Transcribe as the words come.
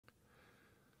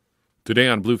Today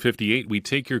on Blue 58, we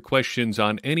take your questions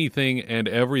on anything and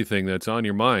everything that's on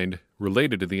your mind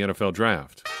related to the NFL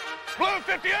Draft. Blue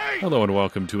 58! Hello and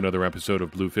welcome to another episode of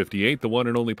Blue 58, the one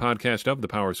and only podcast of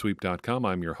thepowersweep.com.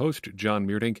 I'm your host, John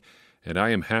Meerdink, and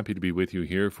I am happy to be with you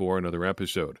here for another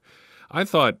episode. I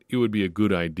thought it would be a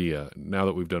good idea, now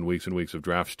that we've done weeks and weeks of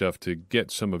draft stuff, to get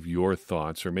some of your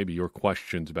thoughts or maybe your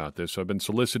questions about this. So I've been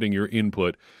soliciting your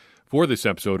input for this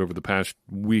episode over the past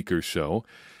week or so.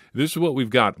 This is what we've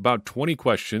got, about 20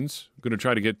 questions. I'm going to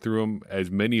try to get through them,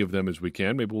 as many of them as we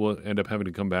can. Maybe we'll end up having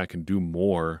to come back and do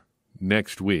more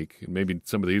next week. Maybe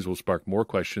some of these will spark more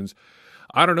questions.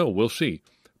 I don't know. We'll see.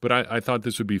 But I thought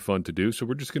this would be fun to do. So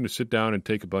we're just going to sit down and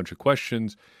take a bunch of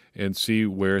questions and see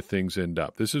where things end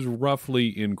up. This is roughly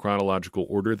in chronological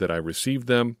order that I received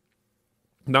them.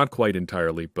 Not quite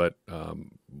entirely, but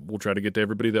we'll try to get to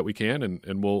everybody that we can,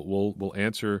 and we'll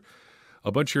answer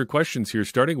a bunch of your questions here,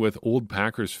 starting with Old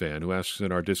Packers Fan, who asks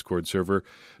in our Discord server,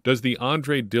 does the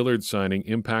Andre Dillard signing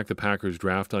impact the Packers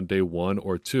draft on day 1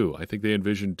 or 2? I think they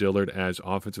envision Dillard as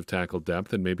offensive tackle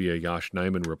depth and maybe a Josh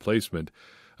Nijman replacement.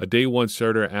 A day 1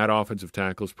 starter at offensive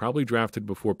tackle is probably drafted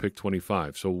before pick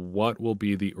 25. So what will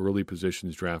be the early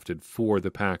positions drafted for the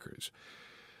Packers?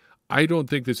 I don't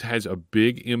think this has a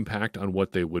big impact on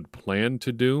what they would plan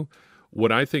to do.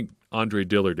 What I think Andre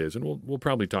Dillard is, and we'll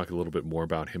probably talk a little bit more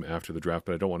about him after the draft,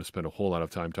 but I don't want to spend a whole lot of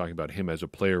time talking about him as a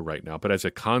player right now. But as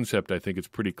a concept, I think it's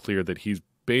pretty clear that he's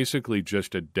basically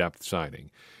just a depth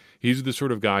signing. He's the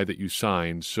sort of guy that you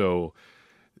sign so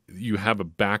you have a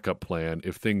backup plan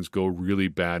if things go really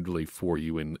badly for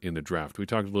you in the draft. We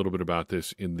talked a little bit about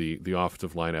this in the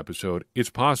offensive line episode. It's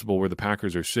possible where the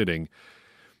Packers are sitting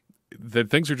that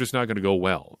things are just not going to go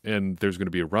well, and there's going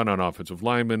to be a run on offensive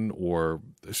linemen or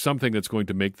something that's going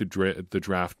to make the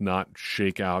draft not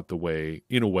shake out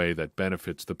in a way that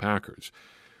benefits the Packers,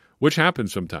 which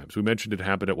happens sometimes. We mentioned it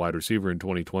happened at wide receiver in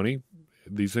 2020.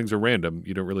 These things are random.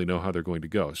 You don't really know how they're going to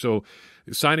go. So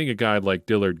signing a guy like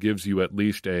Dillard gives you at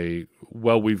least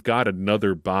we've got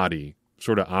another body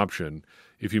sort of option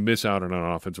if you miss out on an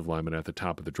offensive lineman at the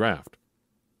top of the draft.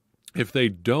 If they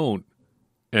don't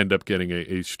end up getting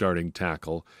a starting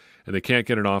tackle, and they can't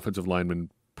get an offensive lineman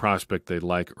prospect they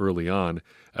like early on,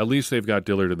 at least they've got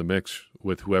Dillard in the mix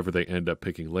with whoever they end up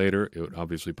picking later. It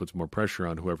obviously puts more pressure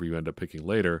on whoever you end up picking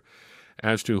later.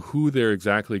 As to who they're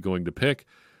exactly going to pick,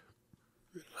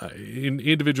 in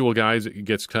individual guys, it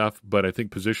gets tough, but I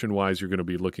think position-wise, you're going to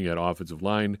be looking at offensive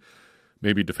line,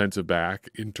 maybe defensive back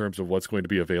in terms of what's going to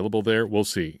be available there. We'll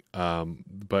see.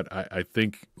 But I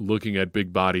think looking at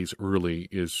big bodies early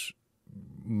is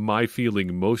my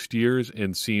feeling most years,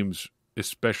 and seems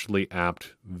especially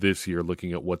apt this year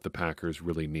looking at what the Packers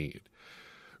really need.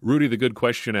 Rudy, the good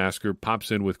question asker,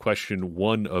 pops in with question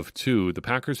 1 of 2. The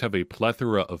Packers have a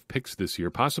plethora of picks this year,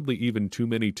 possibly even too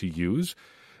many to use.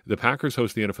 The Packers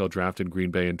host the NFL Draft in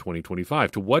Green Bay in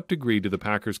 2025. To what degree do the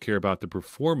Packers care about the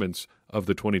performance of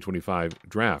the 2025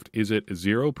 draft? Is it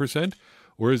 0%?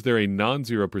 Or is there a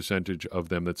non-zero percentage of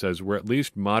them that says we're at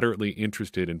least moderately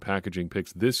interested in packaging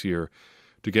picks this year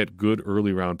to get good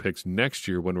early round picks next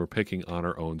year when we're picking on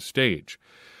our own stage?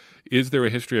 Is there a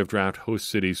history of draft host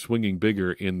cities swinging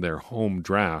bigger in their home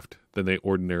draft than they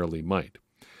ordinarily might?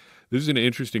 This is an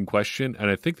interesting question,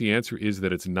 and I think the answer is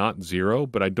that it's not 0,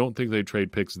 but I don't think they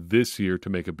trade picks this year to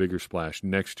make a bigger splash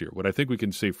next year. What I think we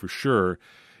can say for sure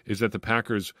is that the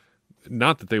Packers,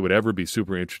 not that they would ever be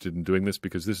super interested in doing this,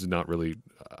 because this is not really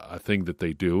a thing that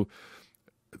they do.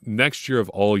 Next year of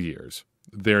all years,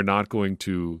 they're not going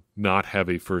to not have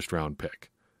a first-round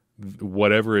pick.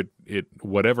 Whatever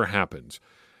happens,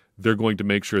 they're going to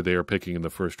make sure they are picking in the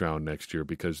first round next year,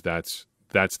 because that's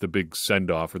the big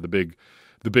send-off or the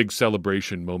big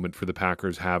celebration moment for the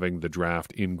Packers having the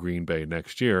draft in Green Bay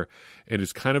next year. And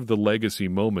it's kind of the legacy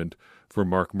moment for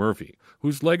Mark Murphy,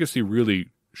 whose legacy really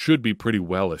should be pretty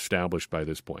well established by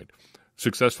this point.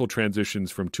 Successful transitions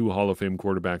from 2 Hall of Fame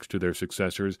quarterbacks to their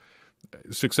successors,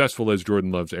 successful as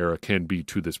Jordan Love's era can be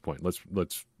to this point.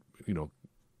 Let's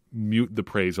mute the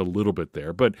praise a little bit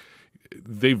there, but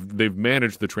they've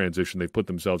managed the transition. They've put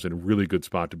themselves in a really good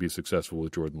spot to be successful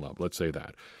with Jordan Love. Let's say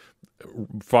that.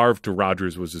 Favre to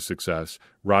Rodgers was a success.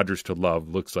 Rodgers to Love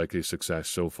looks like a success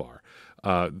so far.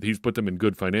 He's put them in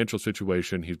good financial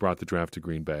situation. He's brought the draft to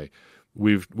Green Bay.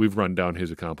 We've run down his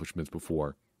accomplishments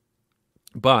before.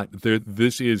 But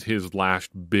this is his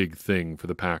last big thing for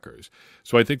the Packers.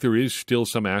 So I think there is still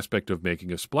some aspect of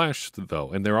making a splash,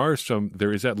 though. And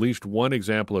there is at least one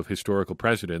example of historical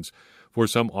precedence for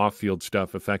some off-field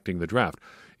stuff affecting the draft.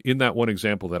 in that one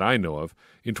example that I know of,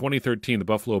 in 2013, the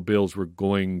Buffalo Bills were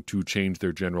going to change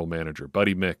their general manager.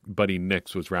 Buddy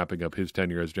Nix was wrapping up his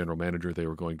tenure as general manager. They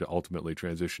were going to ultimately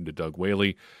transition to Doug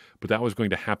Whaley, but that was going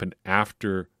to happen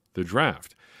after the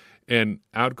draft. And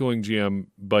outgoing GM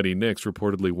Buddy Nix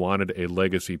reportedly wanted a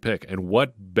legacy pick. And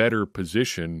what better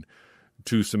position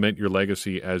to cement your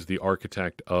legacy as the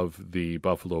architect of the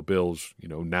Buffalo Bills,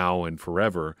 now and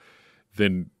forever,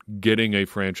 than getting a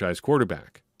franchise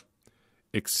quarterback?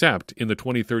 Except in the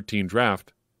 2013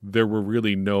 draft, there were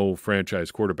really no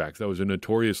franchise quarterbacks. That was a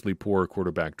notoriously poor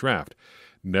quarterback draft.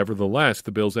 Nevertheless,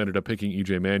 the Bills ended up picking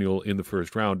E.J. Manuel in the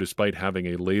first round despite having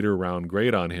a later round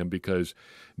grade on him because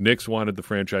Nix wanted the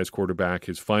franchise quarterback,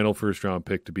 his final first-round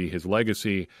pick, to be his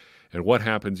legacy. And what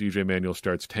happens? E.J. Manuel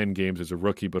starts 10 games as a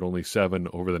rookie, but only 7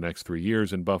 over the next 3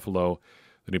 years in Buffalo.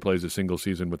 Then he plays a single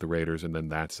season with the Raiders, and then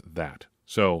that's that.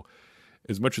 So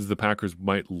as much as the Packers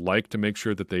might like to make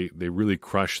sure that they really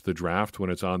crush the draft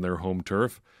when it's on their home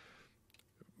turf,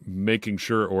 making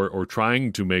sure or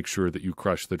trying to make sure that you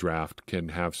crush the draft can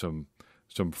have some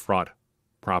fraught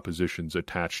propositions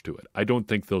attached to it. I don't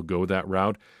think they'll go that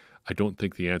route. I don't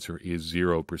think the answer is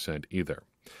 0% either.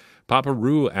 Papa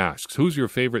Roo asks, who's your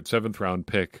favorite 7th-round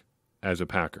pick as a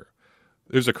Packer?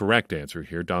 There's a correct answer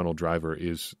here. Donald Driver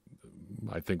is,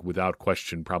 I think, without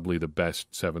question, probably the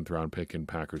best 7th-round pick in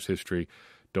Packers history.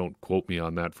 Don't quote me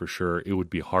on that for sure. It would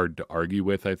be hard to argue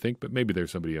with, I think, but maybe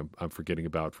there's somebody I'm forgetting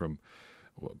about from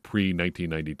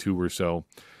pre-1992 or so.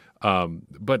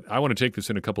 But I want to take this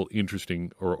in a couple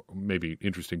interesting, or maybe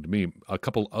interesting to me, a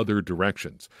couple other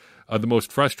directions. The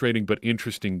most frustrating but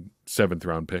interesting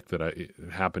 7th-round pick that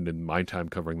happened in my time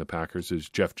covering the Packers is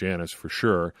Jeff Janis, for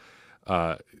sure.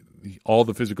 All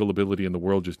the physical ability in the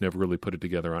world, just never really put it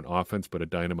together on offense, but a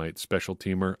dynamite special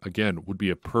teamer. Again, would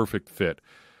be a perfect fit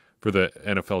for the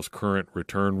NFL's current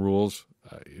return rules.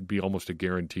 It'd be almost a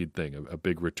guaranteed thing, a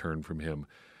big return from him.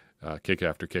 Kick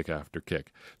after kick after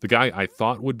kick. The guy I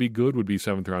thought would be good would be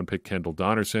 7th-round pick Kendall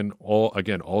Donnerson.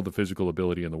 All the physical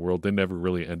ability in the world. They never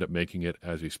really end up making it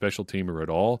as a special teamer at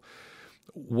all.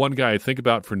 One guy I think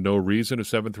about for no reason, a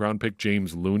 7th-round pick,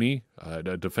 James Looney,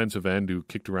 a defensive end who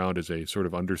kicked around as a sort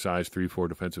of undersized 3-4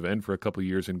 defensive end for a couple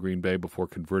years in Green Bay before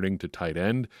converting to tight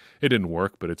end. It didn't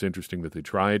work, but it's interesting that they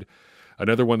tried.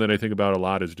 Another one that I think about a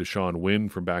lot is Deshaun Wynn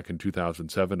from back in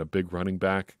 2007, a big running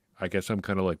back. I guess I'm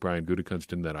kind of like Brian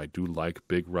Gutekunst in that I do like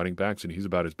big running backs, and he's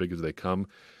about as big as they come.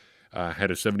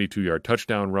 Had a 72-yard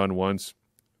touchdown run once.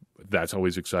 That's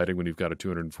always exciting when you've got a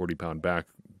 240-pound back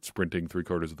sprinting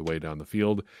 3/4 of the way down the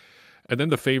field. And then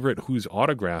the favorite whose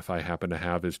autograph I happen to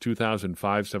have is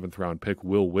 2005 7th-round pick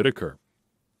Will Whitaker.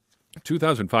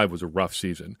 2005 was a rough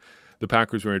season. The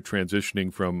Packers were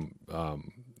transitioning from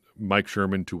Mike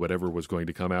Sherman to whatever was going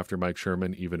to come after Mike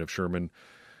Sherman, even if Sherman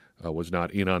was not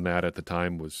in on that at the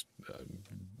time, was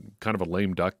kind of a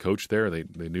lame duck coach there. They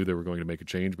knew they were going to make a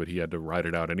change, but he had to ride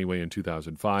it out anyway in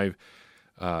 2005.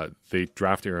 They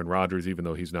draft Aaron Rodgers, even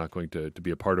though he's not going to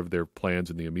be a part of their plans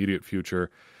in the immediate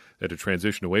future. They had to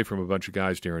transition away from a bunch of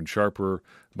guys, Darren Sharper,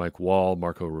 Mike Wall,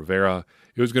 Marco Rivera.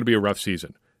 It was going to be a rough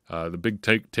season, the big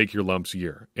take your lumps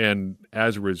year. And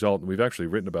as a result, and we've actually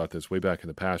written about this way back in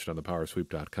the past on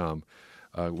thepowersweep.com,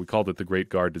 we called it the Great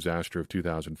Guard Disaster of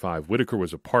 2005. Whitaker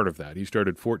was a part of that. He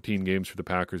started 14 games for the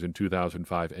Packers in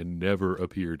 2005 and never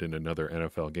appeared in another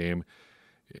NFL game.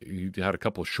 He had a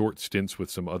couple short stints with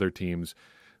some other teams,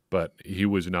 but he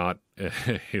was not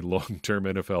a long-term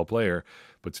NFL player.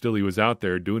 But still, he was out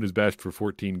there doing his best for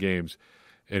 14 games,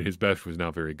 and his best was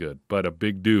not very good. But a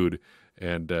big dude,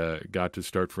 and got to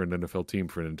start for an NFL team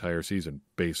for an entire season,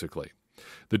 basically.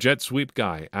 The Jet Sweep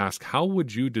guy asked, how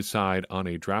would you decide on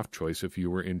a draft choice if you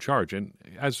were in charge? And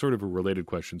as sort of a related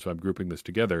question, so I'm grouping this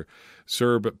together,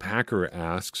 Serb Packer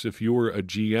asks, if you were a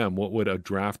GM, what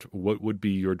would be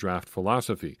your draft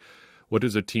philosophy? What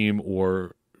does a team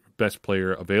or best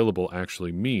player available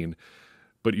actually mean?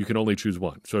 But you can only choose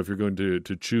one. So if you're going to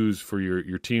choose for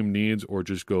your team needs or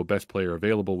just go best player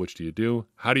available, which do you do?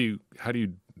 How do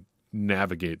you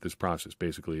navigate this process?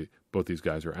 Basically, both these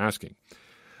guys are asking.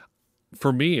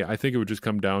 For me, I think it would just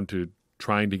come down to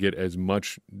trying to get as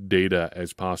much data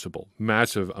as possible,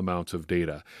 massive amounts of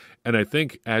data. And I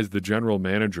think as the general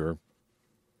manager,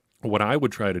 what I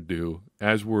would try to do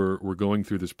as we're going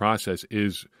through this process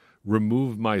is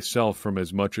remove myself from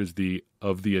as much as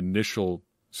of the initial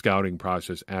scouting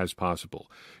process as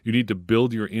possible. You need to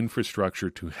build your infrastructure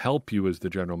to help you as the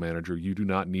general manager. You do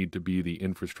not need to be the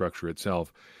infrastructure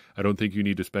itself. I don't think you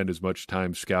need to spend as much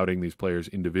time scouting these players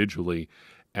individually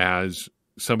as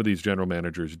some of these general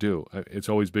managers do. It's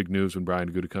always big news when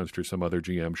Brian Gutekunst or some other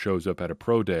GM shows up at a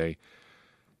pro day.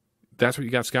 That's what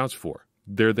you got scouts for.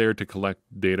 They're there to collect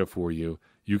data for you.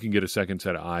 You can get a second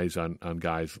set of eyes on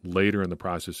guys later in the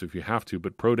process if you have to,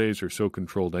 but pro days are so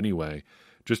controlled anyway.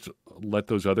 Just let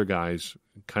those other guys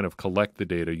kind of collect the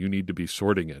data. You need to be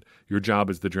sorting it. Your job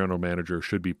as the general manager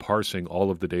should be parsing all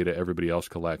of the data everybody else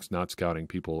collects, not scouting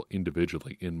people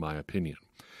individually, in my opinion.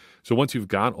 So once you've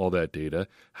got all that data,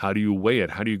 how do you weigh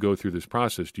it? How do you go through this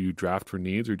process? Do you draft for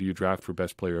needs or do you draft for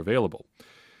best player available?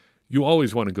 You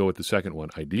always want to go with the second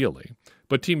one, ideally,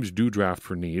 but teams do draft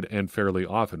for need, and fairly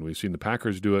often. We've seen the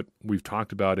Packers do it. We've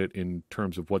talked about it in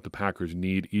terms of what the Packers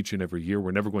need each and every year.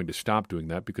 We're never going to stop doing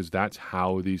that because that's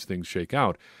how these things shake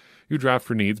out. You draft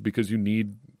for needs because you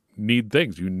need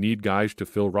things. You need guys to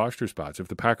fill roster spots. If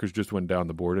the Packers just went down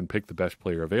the board and picked the best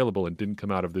player available and didn't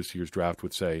come out of this year's draft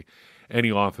with, say, any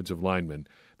offensive lineman,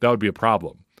 that would be a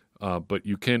problem. But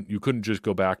you couldn't just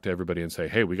go back to everybody and say,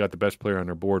 hey, we got the best player on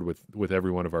our board with every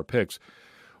one of our picks.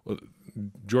 Well,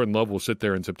 Jordan Love will sit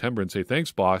there in September and say,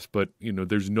 thanks, boss, but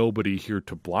there's nobody here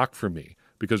to block for me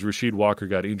because Rasheed Walker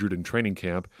got injured in training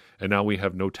camp, and now we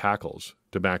have no tackles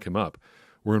to back him up.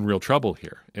 We're in real trouble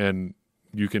here. And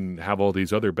you can have all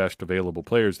these other best available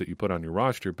players that you put on your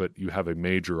roster, but you have a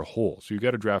major hole. So you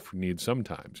got to draft for needs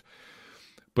sometimes.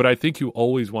 But I think you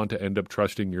always want to end up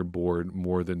trusting your board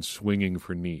more than swinging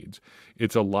for needs.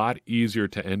 It's a lot easier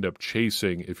to end up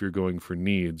chasing if you're going for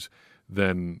needs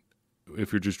than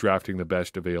if you're just drafting the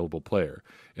best available player.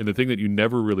 And the thing that you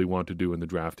never really want to do in the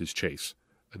draft is chase.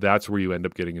 That's where you end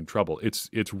up getting in trouble. It's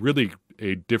really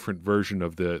a different version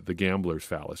of the gambler's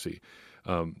fallacy.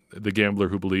 The gambler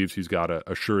who believes he's got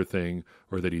a sure thing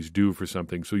or that he's due for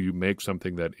something, so you make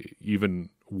something that even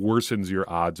worsens your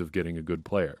odds of getting a good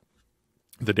player.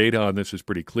 The data on this is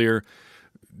pretty clear.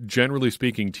 Generally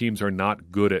speaking, teams are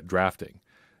not good at drafting.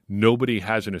 Nobody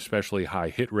has an especially high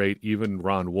hit rate. Even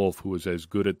Ron Wolf, who is as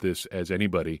good at this as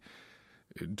anybody,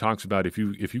 talks about if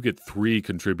you get 3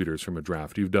 contributors from a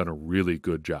draft, you've done a really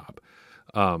good job.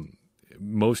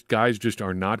 Most guys just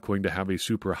are not going to have a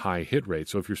super high hit rate.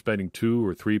 So if you're spending 2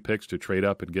 or 3 picks to trade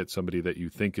up and get somebody that you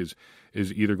think is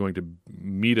either going to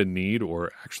meet a need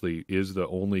or actually is the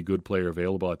only good player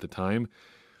available at the time,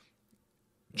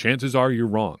 chances are you're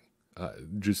wrong.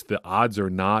 Just the odds are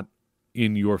not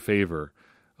in your favor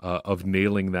of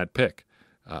nailing that pick.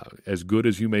 As good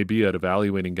as you may be at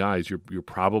evaluating guys, you're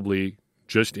probably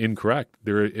just incorrect.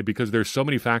 Because there's so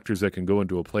many factors that can go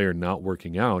into a player not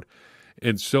working out,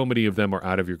 and so many of them are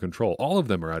out of your control. All of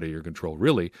them are out of your control,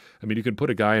 really. I mean, you can put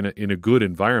a guy in a good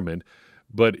environment,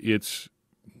 but it's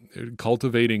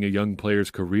cultivating a young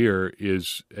player's career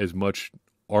is as much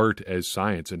art as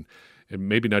science, and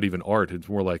maybe not even art. It's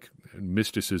more like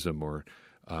mysticism or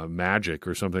magic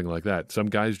or something like that. Some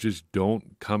guys just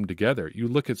don't come together. You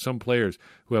look at some players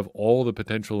who have all the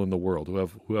potential in the world,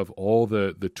 who have all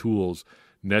the tools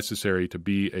necessary to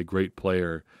be a great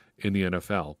player in the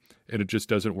NFL, and it just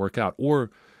doesn't work out. Or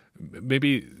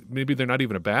maybe they're not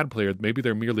even a bad player. Maybe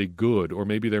they're merely good, or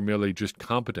maybe they're merely just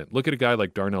competent. Look at a guy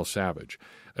like Darnell Savage.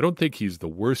 I don't think he's the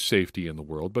worst safety in the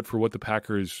world, but for what the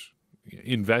Packers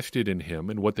invested in him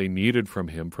and what they needed from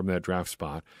him from that draft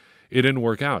spot, it didn't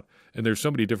work out. And there's so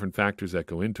many different factors that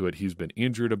go into it. He's been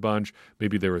injured a bunch.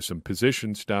 Maybe there was some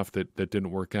position stuff that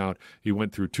didn't work out. He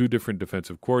went through 2 different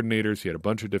defensive coordinators. He had a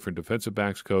bunch of different defensive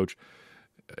backs coach.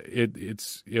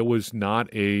 It was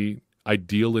not a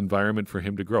ideal environment for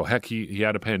him to grow. Heck, he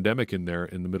had a pandemic in there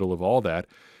in the middle of all that.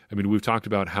 I mean, we've talked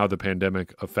about how the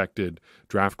pandemic affected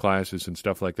draft classes and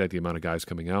stuff like that, the amount of guys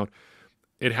coming out.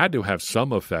 It had to have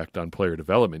some effect on player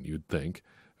development, you'd think.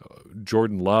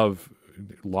 Jordan Love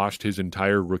lost his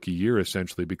entire rookie year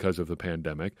essentially because of the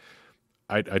pandemic.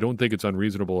 I don't think it's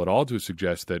unreasonable at all to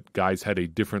suggest that guys had a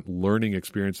different learning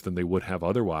experience than they would have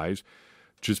otherwise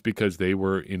just because they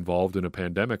were involved in a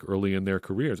pandemic early in their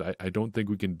careers. I don't think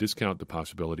we can discount the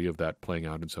possibility of that playing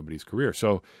out in somebody's career.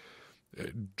 So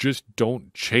just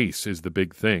don't chase is the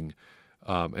big thing.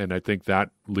 And I think that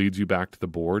leads you back to the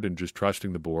board and just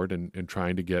trusting the board and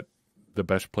trying to get the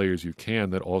best players you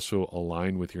can that also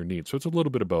align with your needs. So it's a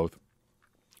little bit of both,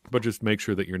 but just make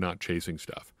sure that you're not chasing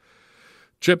stuff.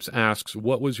 Chips asks,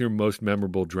 what was your most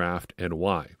memorable draft and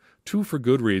why? 2 for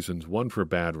good reasons, 1 for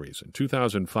bad reason.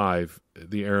 2005,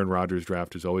 the Aaron Rodgers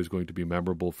draft is always going to be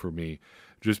memorable for me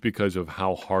just because of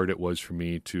how hard it was for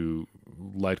me to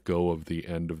let go of the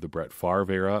end of the Brett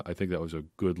Favre era. I think that was a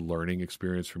good learning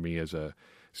experience for me as a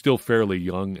still fairly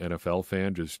young NFL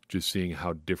fan, just seeing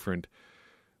how different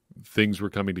things were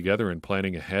coming together and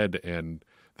planning ahead, and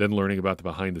then learning about the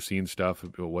behind-the-scenes stuff,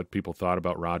 what people thought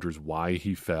about Rodgers, why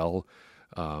he fell,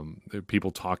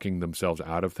 people talking themselves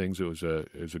out of things. It was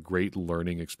a great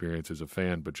learning experience as a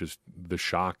fan, but just the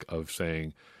shock of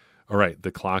saying, all right,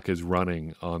 the clock is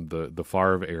running on the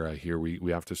Favre era here.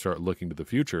 We have to start looking to the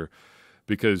future,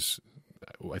 because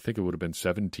I think it would have been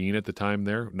 17 at the time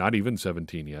there, not even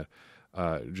 17 yet.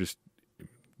 Just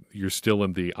you're still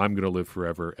in the I'm going to live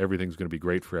forever, everything's going to be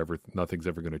great forever, nothing's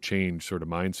ever going to change sort of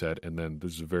mindset. And then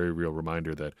this is a very real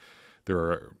reminder that there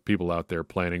are people out there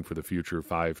planning for the future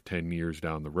 5-10 years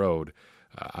down the road.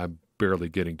 I'm barely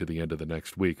getting to the end of the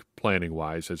next week,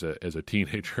 planning-wise, as a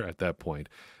teenager at that point.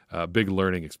 Big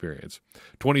learning experience.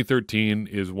 2013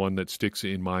 is one that sticks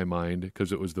in my mind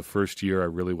because it was the first year I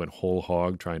really went whole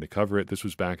hog trying to cover it. This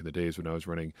was back in the days when I was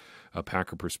running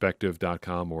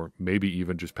PackerPerspective.com, or maybe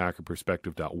even just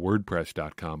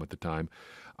PackerPerspective.wordpress.com at the time.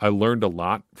 I learned a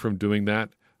lot from doing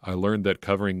that. I learned that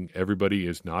covering everybody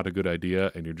is not a good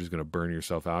idea, and you're just going to burn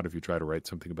yourself out if you try to write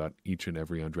something about each and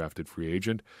every undrafted free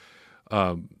agent.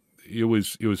 It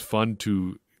was fun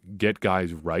to get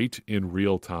guys right in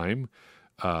real time.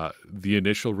 The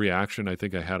initial reaction I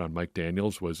think I had on Mike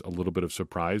Daniels was a little bit of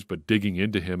surprise, but digging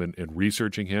into him and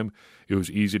researching him, it was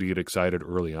easy to get excited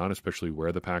early on, especially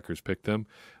where the Packers picked them.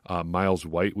 Miles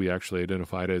White, we actually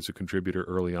identified as a contributor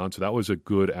early on, so that was a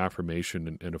good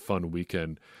affirmation and a fun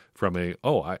weekend from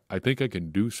I think I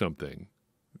can do something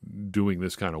doing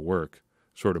this kind of work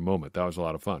sort of moment. That was a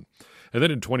lot of fun. And then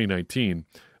in 2019,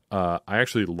 I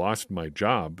actually lost my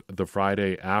job the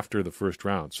Friday after the first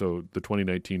round. So the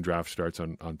 2019 draft starts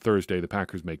on Thursday. The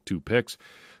Packers make 2 picks.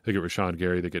 They get Rashawn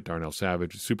Gary. They get Darnell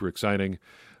Savage. Super exciting.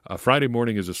 Friday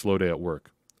morning is a slow day at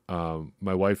work.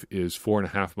 My wife is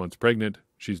 4.5 months pregnant.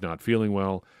 She's not feeling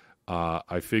well.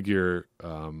 I figure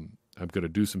I'm going to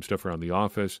do some stuff around the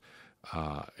office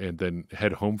and then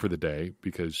head home for the day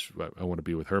because I want to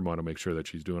be with her. I want to make sure that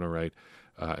she's doing all right.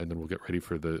 And then we'll get ready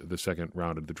for the second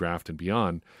round of the draft and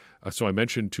beyond. So I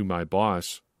mentioned to my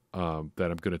boss that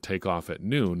I'm going to take off at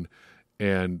noon,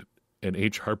 and an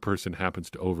HR person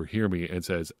happens to overhear me and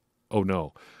says, "Oh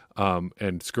no,"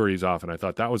 and scurries off. And I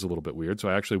thought that was a little bit weird. So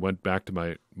I actually went back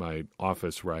to my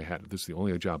office where this is the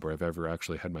only job where I've ever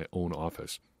actually had my own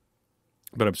office.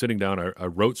 But I'm sitting down. I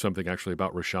wrote something actually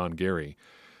about Rashawn Gary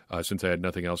since I had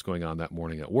nothing else going on that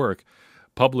morning at work.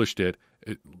 Published it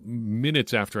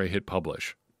minutes after I hit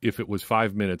publish. If it was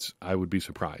 5 minutes, I would be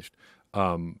surprised.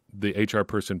 The HR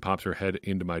person pops her head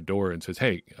into my door and says,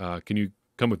 "Hey, can you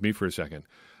come with me for a second?"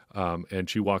 And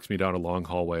she walks me down a long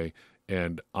hallway,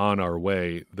 and on our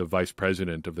way, the vice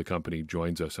president of the company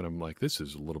joins us, and I'm like, this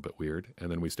is a little bit weird. And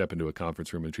then we step into a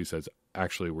conference room, and she says,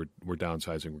 "Actually, we're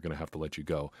downsizing. We're going to have to let you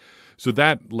go." So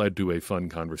that led to a fun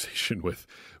conversation with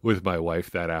my wife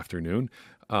that afternoon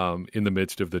in the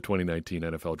midst of the 2019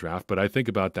 NFL draft. But I think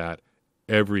about that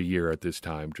every year at this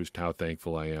time, just how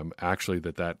thankful I am actually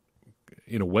that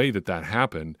in a way that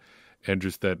happened, and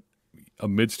just that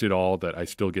amidst it all that I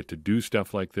still get to do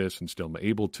stuff like this and still am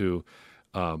able to.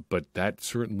 But that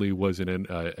certainly was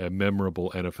a memorable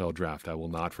NFL draft. I will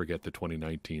not forget the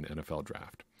 2019 NFL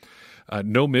draft.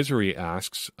 No Misery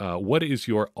asks, what is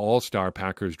your all-star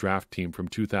Packers draft team from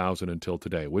 2000 until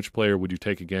today? Which player would you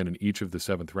take again in each of the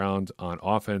 7th rounds on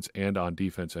offense and on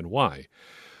defense, and why?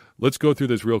 Let's go through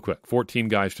this real quick. 14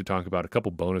 guys to talk about, a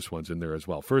couple bonus ones in there as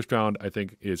well. First round, I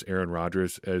think, is Aaron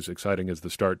Rodgers. As exciting as the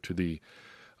start to the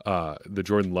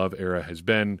Jordan Love era has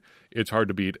been, it's hard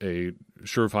to beat a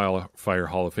surefire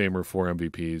Hall of Famer, 4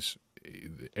 MVPs.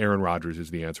 Aaron Rodgers is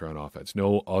the answer on offense.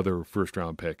 No other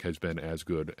first-round pick has been as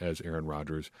good as Aaron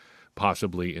Rodgers,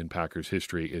 possibly in Packers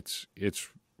history. It's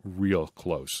real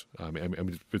close. I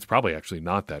mean, it's probably actually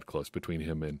not that close between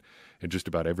him and just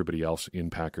about everybody else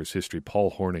in Packers history.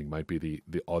 Paul Hornung might be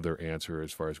the other answer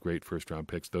as far as great first-round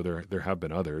picks, though there have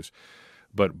been others.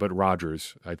 But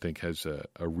Rodgers, I think, has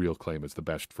a real claim as the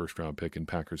best first-round pick in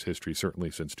Packers history, certainly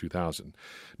since 2000.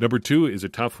 Number 2 is a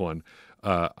tough one.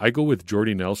 I go with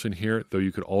Jordy Nelson here, though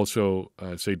you could also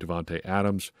say Devontae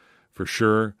Adams for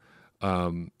sure.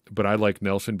 But I like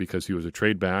Nelson because he was a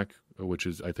trade back, which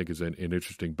I think is an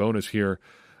interesting bonus here.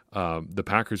 The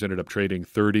Packers ended up trading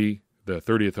the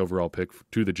 30th overall pick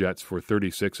to the Jets for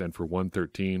 36 and for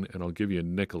 113. And I'll give you a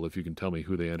nickel if you can tell me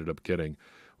who they ended up getting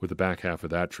with the back half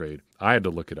of that trade. I had to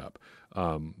look it up.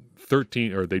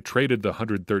 They traded the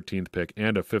 113th pick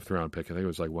and a 5th round pick. I think it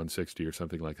was like 160 or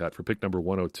something like that for pick number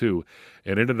 102,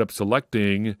 and ended up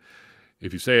selecting,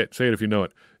 if you say it if you know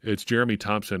it, it's Jeremy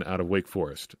Thompson out of Wake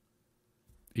Forest.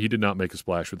 He did not make a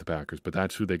splash with the Packers, but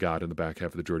that's who they got in the back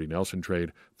half of the Jordy Nelson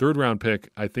trade. 3rd round pick,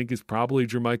 I think, is probably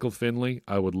Jermichael Finley.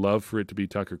 I would love for it to be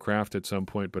Tucker Kraft at some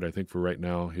point, but I think for right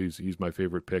now, he's my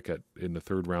favorite pick in the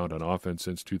 3rd round on offense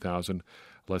since 2000,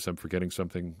 unless I'm forgetting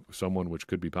someone, which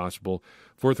could be possible.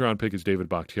 4th round pick is David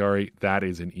Bakhtiari. That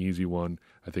is an easy one.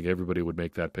 I think everybody would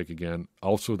make that pick again.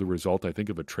 Also the result, I think,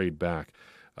 of a trade back.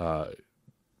 Ted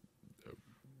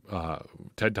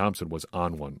Thompson was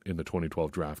on one in the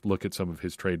 2012 draft. Look at some of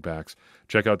his trade backs.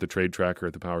 Check out the trade tracker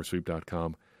at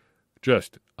thepowersweep.com.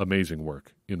 Just amazing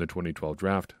work in the 2012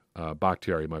 draft.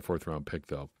 Bakhtiari, my fourth-round pick,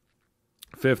 though.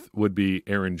 Fifth would be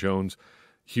Aaron Jones.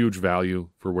 Huge value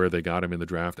for where they got him in the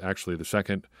draft. Actually, the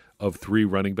second of three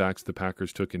running backs the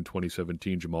Packers took in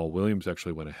 2017. Jamal Williams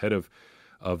actually went ahead of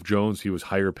Jones. He was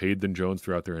higher paid than Jones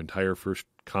throughout their entire first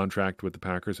contract with the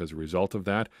Packers as a result of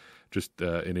that. Just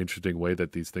an interesting way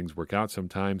that these things work out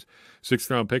sometimes.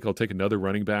 Sixth-round pick, I'll take another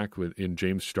running back in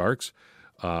James Starks.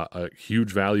 A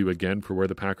huge value again for where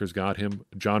the Packers got him.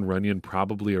 John Runyon,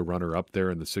 probably a runner-up there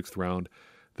in the sixth round,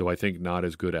 though I think not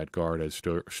as good at guard as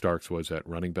Starks was at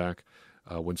running back.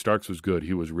 When Starks was good,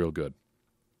 he was real good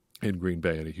in Green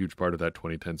Bay and a huge part of that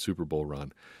 2010 Super Bowl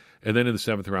run. And then in the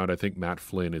seventh round, I think Matt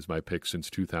Flynn is my pick since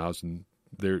 2000.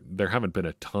 There haven't been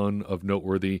a ton of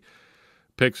noteworthy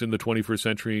picks in the 21st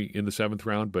century in the seventh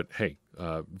round, but hey,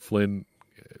 Flynn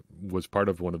was part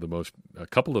of a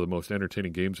couple of the most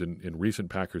entertaining games in recent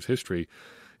Packers history.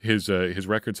 His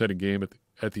record-setting game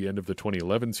at the end of the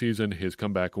 2011 season, his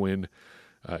comeback win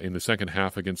in the second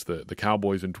half against the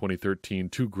Cowboys in 2013,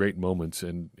 two great moments,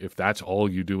 and if that's all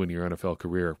you do in your NFL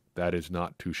career, that is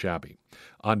not too shabby.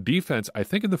 On defense, I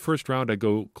think in the first round I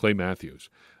go Clay Matthews.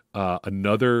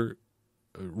 Another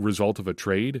result of a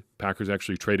trade, Packers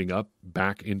actually trading up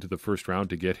back into the first round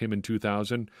to get him in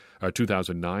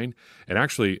 2009, and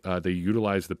actually they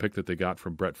utilized the pick that they got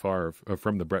from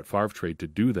from the Brett Favre trade to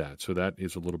do that, so that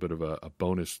is a little bit of a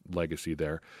bonus legacy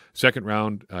there. Second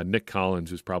round, Nick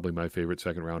Collins is probably my favorite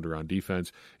second rounder on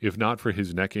defense. If not for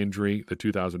his neck injury, the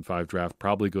 2005 draft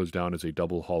probably goes down as a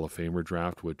double Hall of Famer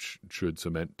draft, which should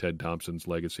cement Ted Thompson's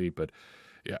legacy, but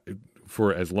yeah,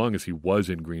 for as long as he was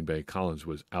in Green Bay, Collins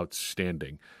was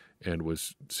outstanding and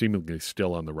was seemingly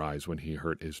still on the rise when he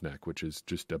hurt his neck, which is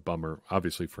just a bummer,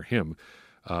 obviously, for him.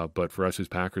 But for us as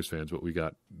Packers fans, what we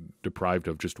got deprived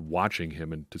of just watching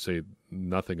him, and to say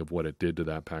nothing of what it did to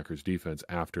that Packers defense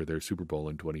after their Super Bowl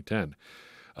in 2010.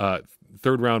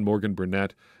 Third round, Morgan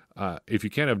Burnett. If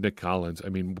you can't have Nick Collins, I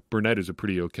mean, Burnett is a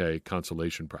pretty okay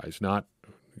consolation prize. Not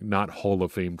Hall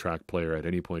of Fame track player at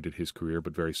any point in his career,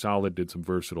 but very solid, did some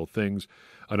versatile things.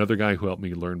 Another guy who helped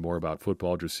me learn more about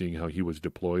football, just seeing how he was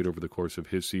deployed over the course of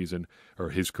his season or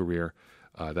his career.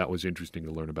 That was interesting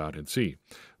to learn about and see.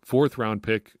 Fourth round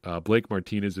pick, Blake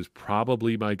Martinez is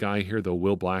probably my guy here, though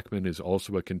Will Blackman is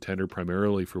also a contender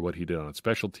primarily for what he did on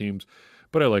special teams.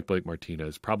 But I like Blake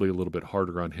Martinez, probably a little bit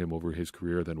harder on him over his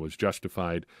career than was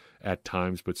justified at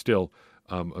times, but still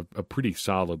a pretty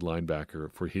solid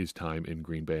linebacker for his time in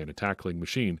Green Bay and a tackling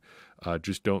machine.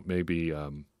 Just don't maybe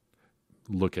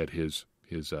look at his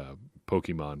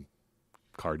Pokemon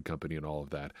card company and all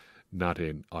of that. Not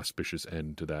an auspicious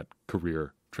end to that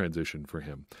career transition for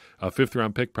him. Fifth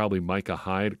round pick, probably Micah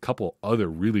Hyde. A couple other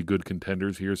really good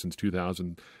contenders here since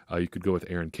 2000. You could go with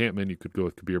Aaron Campman. You could go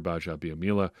with Kabir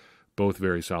Bajaj-Biamila. Both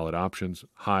very solid options.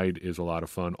 Hyde is a lot of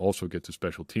fun, also gets a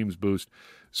special teams boost.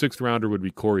 Sixth rounder would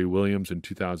be Corey Williams in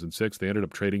 2006. They ended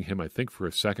up trading him, I think, for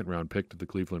a second-round pick to the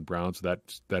Cleveland Browns.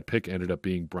 That pick ended up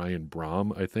being Brian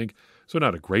Braum, I think. So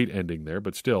not a great ending there,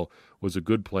 but still was a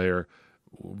good player,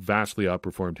 vastly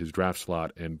outperformed his draft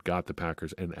slot, and got the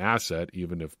Packers an asset,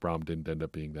 even if Braum didn't end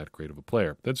up being that great of a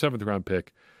player. Then seventh-round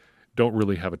pick, don't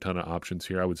really have a ton of options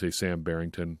here. I would say Sam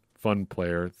Barrington, fun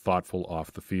player, thoughtful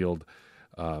off the field,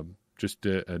 just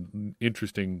an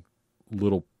interesting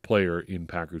little player in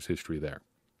Packers history there.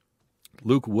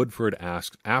 Luke Woodford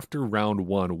asks, after round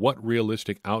one, what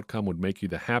realistic outcome would make you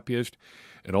the happiest,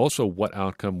 and also what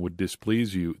outcome would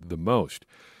displease you the most?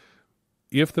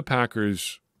 If the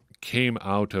Packers came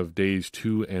out of days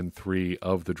 2 and 3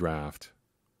 of the draft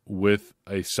with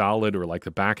a solid, or like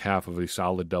the back half of a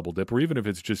solid double dip, or even if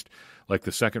it's just like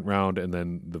the second round and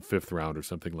then the fifth round or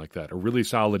something like that, a really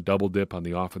solid double dip on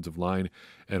the offensive line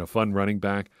and a fun running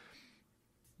back,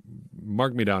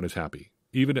 mark me down as happy.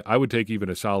 I would take even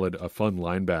a fun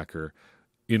linebacker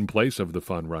in place of the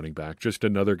fun running back, just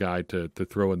another guy to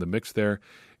throw in the mix there.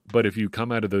 But if you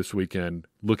come out of this weekend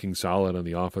looking solid on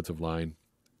the offensive line,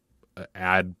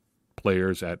 add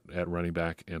players at running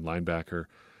back and linebacker,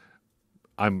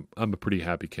 I'm a pretty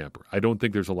happy camper. I don't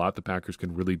think there's a lot the Packers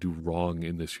can really do wrong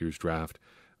in this year's draft.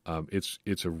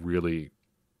 It's a really,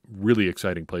 really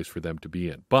exciting place for them to be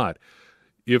in. But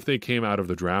if they came out of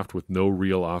the draft with no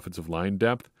real offensive line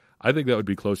depth, I think that would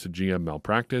be close to GM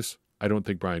malpractice. I don't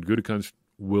think Brian Gutekunst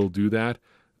will do that.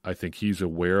 I think he's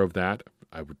aware of that.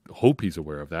 I would hope he's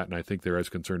aware of that, and I think they're as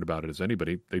concerned about it as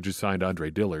anybody. They just signed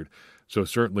Andre Dillard, so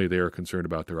certainly they are concerned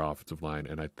about their offensive line,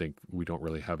 and I think we don't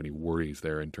really have any worries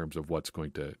there in terms of what's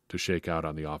going to shake out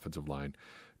on the offensive line,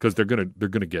 because they're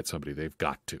gonna get somebody. They've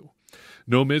got to.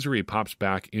 No Misery pops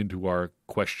back into our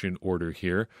question order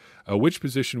here. Which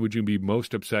position would you be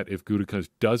most upset if Gutekunst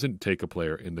doesn't take a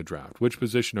player in the draft? Which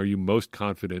position are you most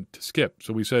confident to skip?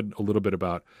 So we said a little bit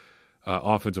about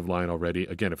offensive line already.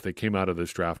 Again, if they came out of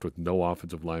this draft with no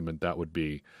offensive lineman, that would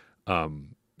be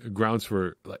grounds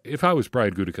for, if I was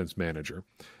Brian Gutekunst's manager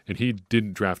and he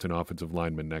didn't draft an offensive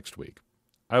lineman next week,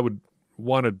 I would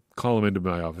want to call him into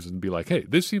my office and be like, hey,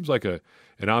 this seems like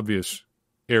an obvious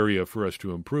area for us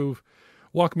to improve.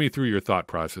 Walk me through your thought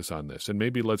process on this, and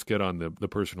maybe let's get on the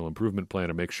personal improvement plan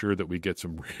and make sure that we get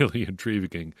some really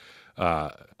intriguing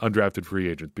undrafted free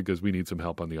agents, because we need some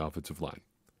help on the offensive line.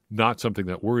 Not something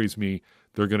that worries me.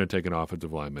 They're going to take an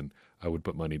offensive lineman. I would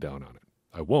put money down on it.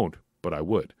 I won't, but I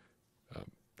would,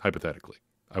 hypothetically.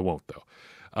 I won't,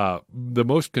 though. The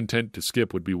most content to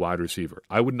skip would be wide receiver.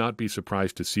 I would not be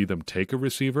surprised to see them take a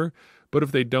receiver, but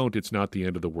if they don't, it's not the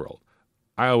end of the world.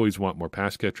 I always want more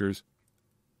pass catchers.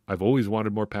 I've always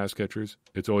wanted more pass catchers.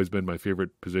 It's always been my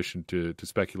favorite position to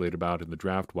speculate about in the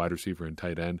draft, wide receiver and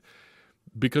tight end,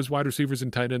 because wide receivers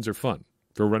and tight ends are fun.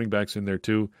 Throw running backs in there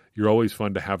too. You're always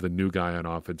fun to have the new guy on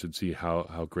offense and see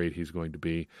how great he's going to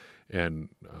be, and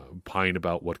pine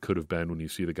about what could have been when you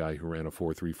see the guy who ran a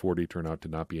 4.3 40 turn out to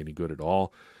not be any good at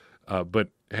all. But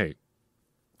hey,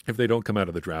 if they don't come out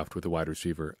of the draft with a wide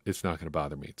receiver, it's not going to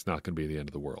bother me. It's not going to be the end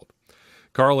of the world.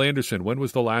 Carl Anderson, when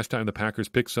was the last time the Packers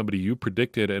picked somebody you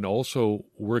predicted and also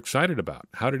were excited about?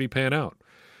 How did he pan out?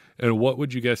 And what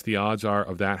would you guess the odds are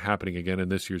of that happening again in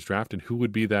this year's draft, and who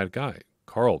would be that guy?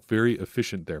 Carl, very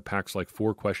efficient there. Packs like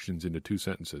 4 questions into 2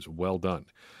 sentences. Well done.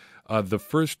 The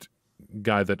first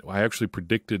guy that I actually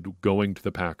predicted going to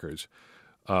the Packers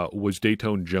was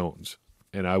Dayton Jones,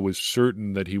 and I was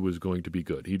certain that he was going to be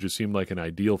good. He just seemed like an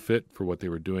ideal fit for what they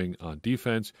were doing on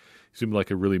defense. He seemed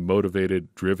like a really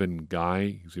motivated, driven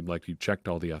guy. He seemed like he checked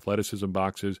all the athleticism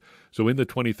boxes. So in the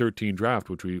 2013 draft,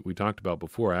 which we talked about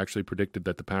before, I actually predicted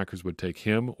that the Packers would take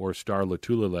him or Star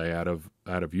Lotulelei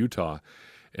out of Utah,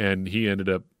 and he ended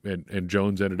up and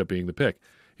Jones ended up being the pick.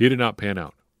 He did not pan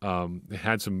out.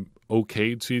 Had some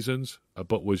okayed seasons,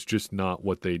 but was just not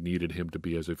what they needed him to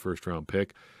be as a first-round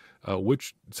pick,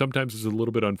 which sometimes is a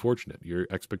little bit unfortunate. Your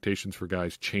expectations for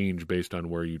guys change based on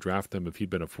where you draft them. If he'd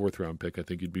been a 4th-round pick, I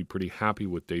think you'd be pretty happy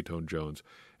with Dayton Jones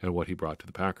and what he brought to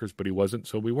the Packers, but he wasn't,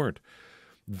 so we weren't.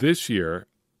 This year,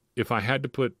 if I had to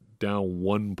put down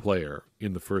one player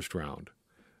in the first round,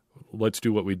 let's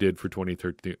do what we did for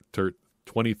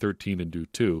 2013 and do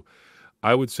 2.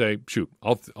 I would say, shoot,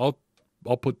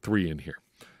 I'll put 3 in here.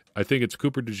 I think it's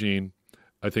Cooper DeJean,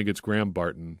 I think it's Graham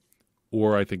Barton,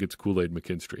 or I think it's Kool-Aid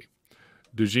McKinstry.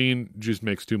 DeJean just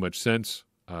makes too much sense.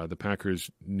 The Packers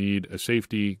need a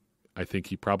safety. I think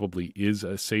he probably is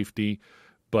a safety,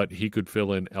 but he could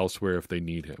fill in elsewhere if they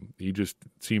need him. He just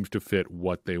seems to fit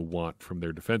what they want from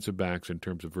their defensive backs in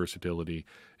terms of versatility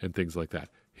and things like that.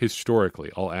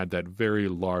 Historically, I'll add that very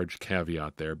large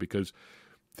caveat there, because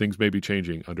things may be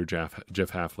changing under Jeff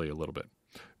Hafley a little bit.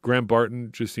 Graham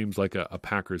Barton just seems like a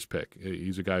Packers pick.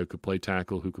 He's a guy who could play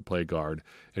tackle, who could play guard,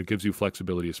 and gives you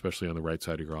flexibility, especially on the right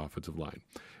side of your offensive line.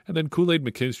 And then Kool-Aid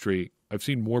McKinstry, I've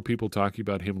seen more people talking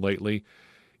about him lately.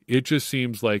 It just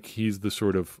seems like he's the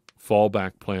sort of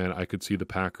fallback plan I could see the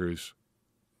Packers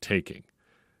taking.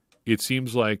 It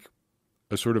seems like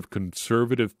a sort of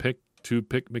conservative pick to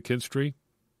pick McKinstry.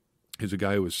 He's a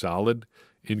guy who was solid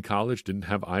in college, didn't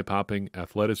have eye-popping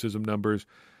athleticism numbers,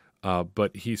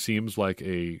 but he seems like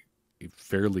a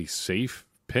fairly safe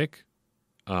pick.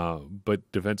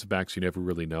 But defensive backs, you never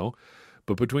really know.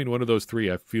 But between one of those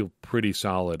 3, I feel pretty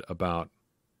solid about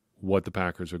what the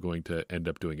Packers are going to end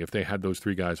up doing. If they had those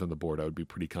 3 guys on the board, I would be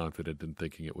pretty confident in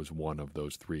thinking it was one of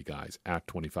those 3 guys at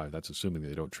 25. That's assuming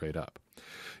they don't trade up.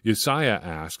 Yesiah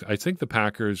asked, I think the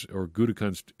Packers, or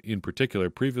Gutekunst in particular,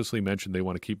 previously mentioned they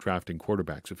want to keep drafting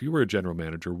quarterbacks. If you were a general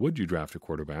manager, would you draft a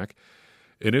quarterback?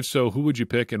 And if so, who would you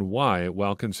pick and why,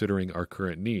 while considering our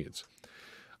current needs?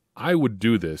 I would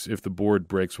do this if the board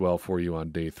breaks well for you on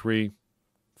day 3.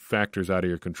 Factors out of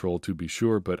your control, to be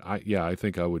sure, but I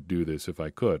think I would do this if I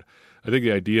could. I think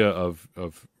the idea of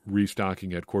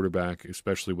restocking at quarterback,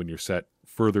 especially when you're set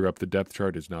further up the depth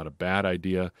chart, is not a bad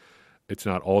idea. It's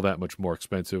not all that much more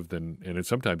expensive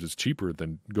sometimes it's cheaper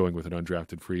than going with an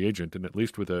undrafted free agent. And at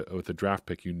least with a draft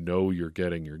pick, you know you're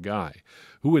getting your guy.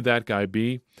 Who would that guy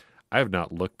be? I have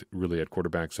not looked really at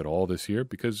quarterbacks at all this year,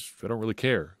 because I don't really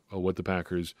care what the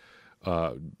Packers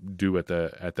do at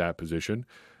that position.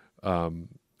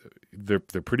 they're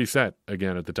pretty set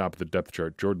again at the top of the depth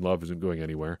chart. Jordan Love isn't going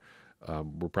anywhere.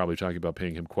 We're probably talking about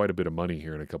paying him quite a bit of money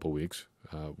here in a couple weeks,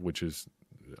 which is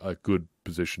a good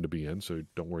position to be in, so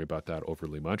don't worry about that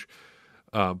overly much.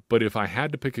 But if I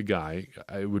had to pick a guy,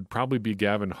 it would probably be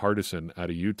Gavin Hardison out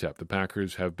of UTEP. The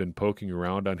Packers have been poking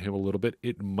around on him a little bit.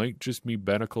 It might just be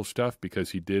medical stuff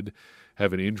because he did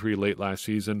have an injury late last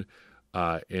season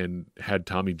and had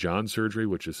Tommy John surgery,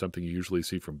 which is something you usually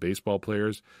see from baseball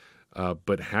players.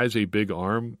 But has a big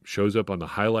arm, shows up on the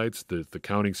highlights. The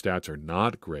counting stats are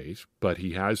not great, but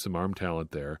he has some arm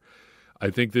talent there. I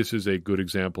think this is a good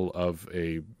example of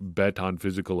a bet on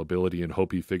physical ability and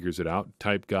hope he figures it out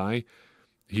type guy.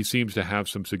 He seems to have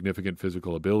some significant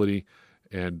physical ability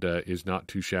and is not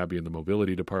too shabby in the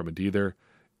mobility department either.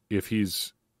 If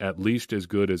he's at least as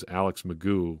good as Alex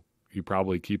Magoo, you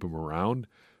probably keep him around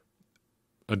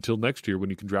until next year when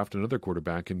you can draft another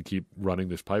quarterback and keep running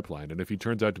this pipeline. And if he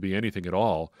turns out to be anything at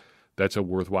all, that's a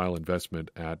worthwhile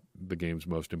investment at the game's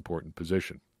most important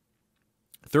position.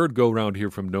 Third go-round here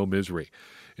from No Misery.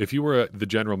 If you were the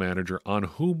general manager, on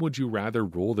whom would you rather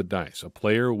roll the dice? A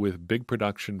player with big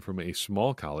production from a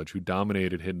small college who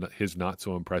dominated his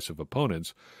not-so-impressive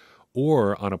opponents,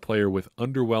 or on a player with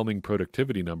underwhelming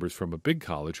productivity numbers from a big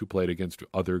college who played against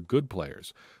other good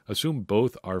players? Assume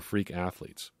both are freak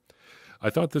athletes.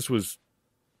 I thought this was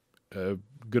going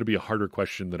to be a harder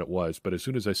question than it was, but as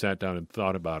soon as I sat down and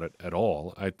thought about it at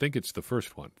all, I think it's the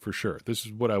first one for sure. This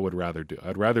is what I would rather do.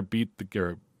 I'd rather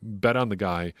bet on the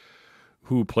guy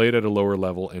who played at a lower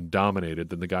level and dominated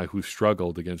than the guy who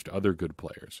struggled against other good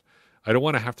players. I don't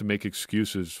want to have to make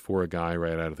excuses for a guy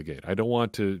right out of the gate. I don't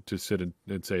want to sit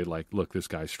and say, like, look, this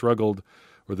guy struggled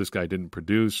or this guy didn't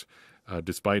produce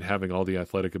despite having all the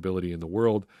athletic ability in the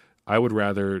world. I would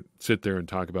rather sit there and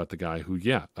talk about the guy who,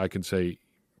 yeah, I can say,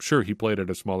 sure, he played at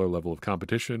a smaller level of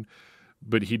competition,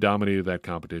 but he dominated that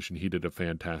competition. He did a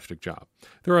fantastic job.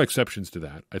 There are exceptions to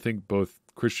that. I think both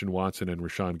Christian Watson and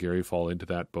Rashawn Gary fall into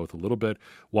that both a little bit.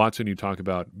 Watson, you talk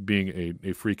about being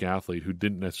a freak athlete who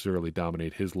didn't necessarily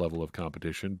dominate his level of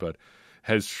competition, but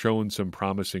has shown some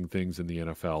promising things in the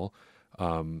NFL,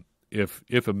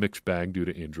 if a mixed bag due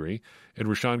to injury. And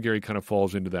Rashawn Gary kind of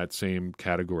falls into that same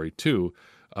category too,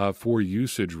 for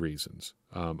usage reasons.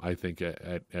 I think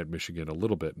at Michigan a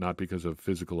little bit, not because of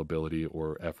physical ability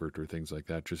or effort or things like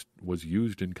that, just was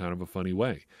used in kind of a funny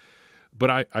way.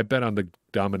 But I bet on the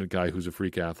dominant guy who's a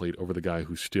freak athlete over the guy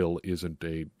who still isn't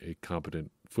a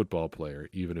competent football player,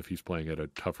 even if he's playing at a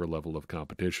tougher level of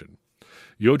competition.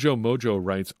 Yojo Mojo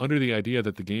writes, under the idea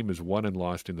that the game is won and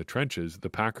lost in the trenches, the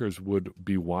Packers would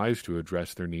be wise to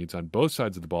address their needs on both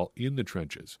sides of the ball in the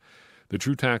trenches. The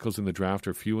true tackles in the draft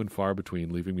are few and far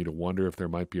between, leaving me to wonder if there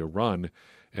might be a run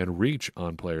and reach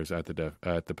on players at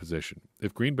the position.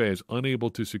 If Green Bay is unable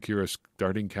to secure a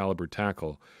starting caliber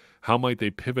tackle, how might they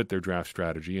pivot their draft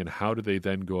strategy, and how do they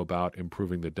then go about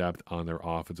improving the depth on their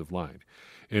offensive line?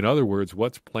 In other words,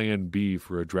 what's plan B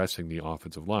for addressing the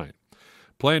offensive line?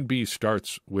 Plan B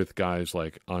starts with guys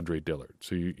like Andre Dillard.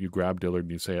 So you grab Dillard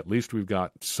and you say, at least we've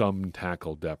got some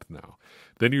tackle depth now.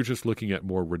 Then you're just looking at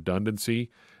more redundancy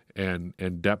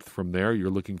and depth from there. You're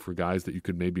looking for guys that you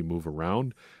could maybe move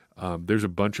around. There's a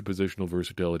bunch of positional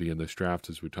versatility in this draft,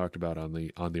 as we talked about on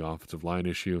the offensive line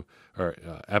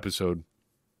episode.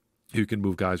 You can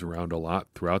move guys around a lot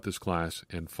throughout this class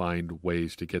and find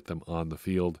ways to get them on the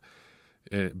field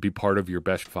and be part of your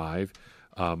best five.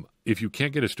 If you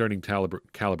can't get a starting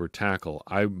caliber tackle,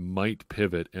 I might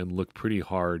pivot and look pretty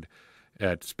hard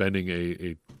at spending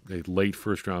a late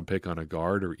first-round pick on a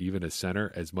guard or even a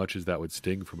center, as much as that would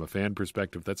sting from a fan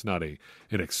perspective. That's not an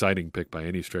exciting pick by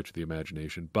any stretch of the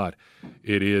imagination, but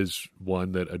it is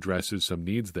one that addresses some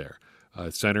needs there.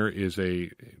 Center is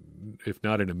if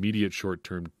not an immediate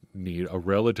short-term need, a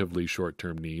relatively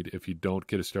short-term need if you don't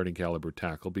get a starting caliber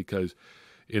tackle, because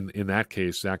in that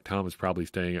case, Zach Tom is probably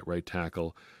staying at right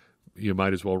tackle. You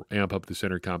might as well amp up the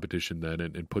center competition then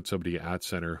and put somebody at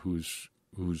center who's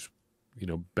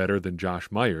better than Josh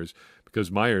Myers,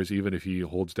 because Myers, even if he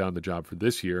holds down the job for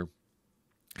this year,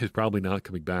 is probably not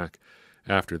coming back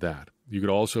after that. You could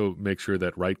also make sure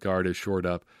that right guard is shored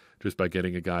up just by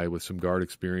getting a guy with some guard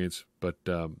experience, but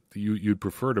you'd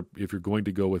prefer to, if you're going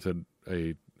to go with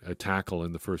a tackle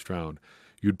in the first round,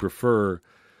 you'd prefer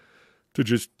to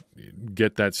just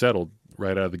get that settled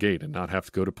right out of the gate and not have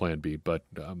to go to plan B. But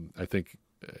I think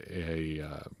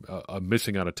a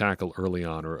missing out a tackle early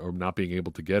on or not being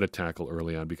able to get a tackle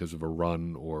early on because of a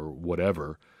run or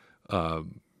whatever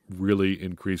really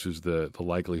increases the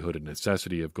likelihood and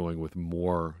necessity of going with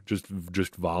more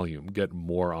just volume, get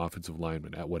more offensive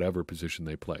linemen at whatever position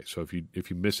they play. So if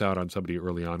you miss out on somebody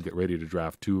early on, get ready to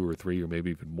draft 2 or 3 or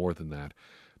maybe even more than that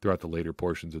throughout the later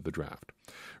portions of the draft.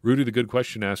 Rudy, the good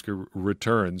question asker,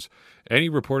 returns. Any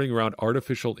reporting around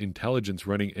artificial intelligence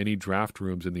running any draft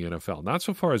rooms in the NFL? Not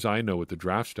so far as I know with the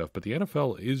draft stuff, but the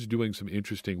NFL is doing some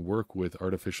interesting work with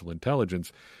artificial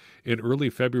intelligence. In early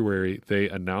February, they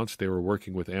announced they were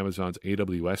working with Amazon's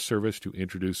AWS service to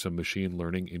introduce some machine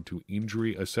learning into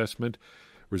injury assessment,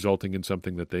 resulting in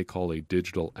something that they call a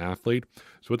digital athlete.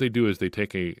 So what they do is they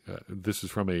take this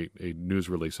is from a news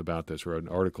release about this, or an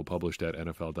article published at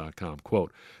NFL.com.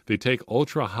 Quote, they take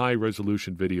ultra-high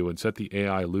resolution video and set the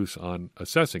AI loose on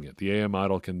assessing it. The AI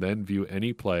model can then view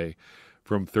any play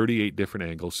from 38 different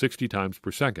angles, 60 times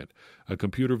per second. A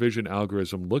computer vision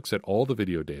algorithm looks at all the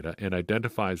video data and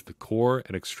identifies the core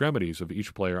and extremities of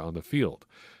each player on the field.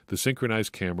 The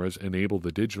synchronized cameras enable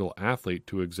the digital athlete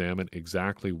to examine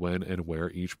exactly when and where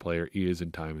each player is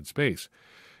in time and space.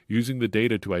 Using the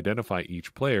data to identify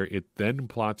each player, it then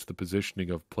plots the positioning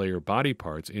of player body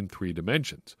parts in 3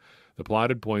 dimensions. The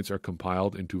plotted points are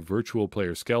compiled into virtual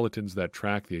player skeletons that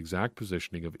track the exact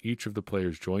positioning of each of the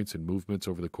player's joints and movements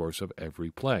over the course of every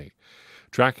play.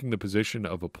 Tracking the position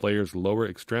of a player's lower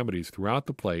extremities throughout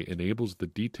the play enables the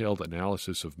detailed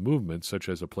analysis of movements, such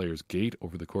as a player's gait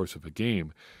over the course of a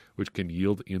game, which can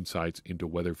yield insights into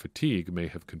whether fatigue may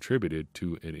have contributed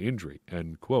to an injury.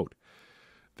 End quote.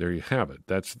 There you have it.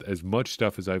 That's as much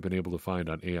stuff as I've been able to find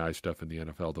on AI stuff in the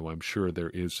NFL, though I'm sure there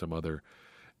is some other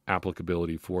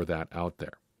applicability for that out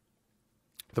there.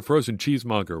 The Frozen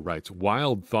Cheesemonger writes,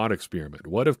 wild thought experiment.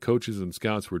 What if coaches and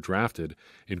scouts were drafted,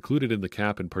 included in the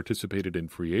cap, and participated in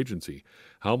free agency?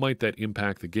 How might that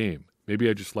impact the game? Maybe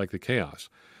I just like the chaos.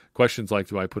 Questions like,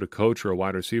 do I put a coach or a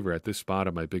wide receiver at this spot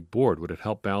on my big board? Would it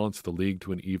help balance the league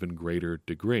to an even greater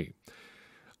degree?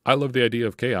 I love the idea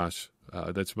of chaos.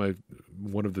 That's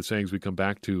one of the sayings we come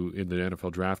back to in the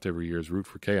NFL draft every year is root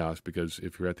for chaos, because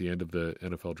if you're at the end of the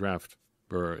NFL draft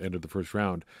or end of the first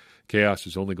round, chaos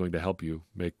is only going to help you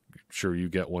make sure you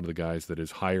get one of the guys that is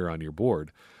higher on your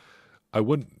board. I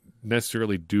wouldn't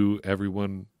necessarily do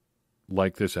everyone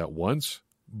like this at once,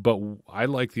 but I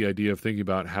like the idea of thinking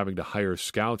about having to hire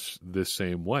scouts this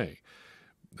same way.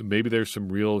 Maybe there's some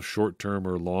real short-term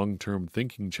or long-term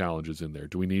thinking challenges in there.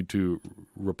 Do we need to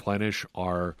replenish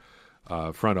our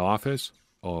front office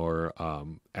or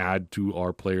add to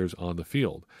our players on the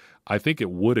field? I think it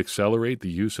would accelerate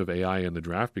the use of AI in the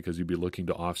draft, because you'd be looking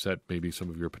to offset maybe some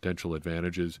of your potential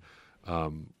advantages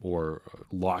or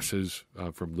losses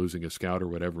from losing a scout or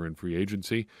whatever in free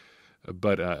agency.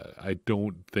 But I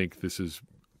don't think this is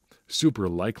super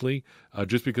likely,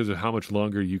 just because of how much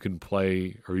longer you can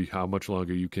play or how much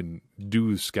longer you can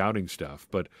do scouting stuff.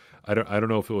 But I don't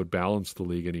know if it would balance the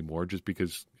league anymore, just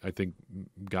because I think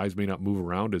guys may not move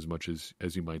around as much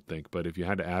as you might think. But if you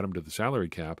had to add them to the salary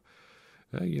cap,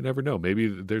 you never know. Maybe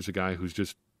there's a guy who's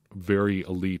just very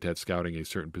elite at scouting a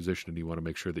certain position and you want to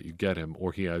make sure that you get him,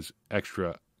 or he has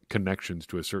extra connections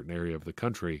to a certain area of the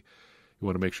country. You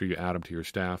want to make sure you add him to your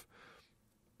staff.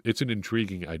 It's an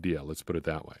intriguing idea, let's put it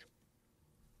that way.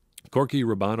 Corky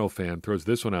Rabano fan throws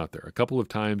this one out there. A couple of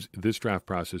times this draft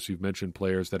process, you've mentioned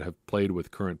players that have played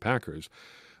with current Packers.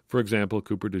 For example,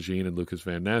 Cooper DeJean and Lucas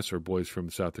Van Ness are boys from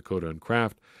South Dakota and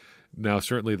Kraft. Now,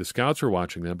 certainly the scouts are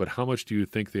watching them, but how much do you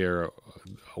think they are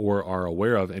or are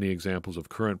aware of any examples of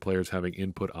current players having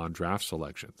input on draft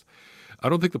selections? I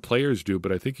don't think the players do,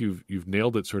 but I think you've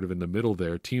nailed it sort of in the middle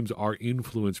there. Teams are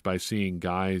influenced by seeing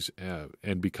guys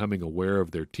and becoming aware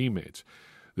of their teammates.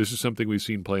 This is something we've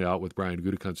seen play out with Brian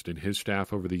Gutekunst and his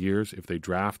staff over the years. If they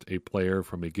draft a player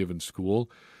from a given school,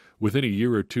 within a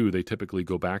year or two, they typically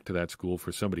go back to that school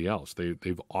for somebody else.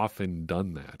 They've often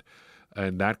done that.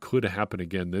 And that could happen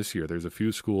again this year. There's a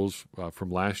few schools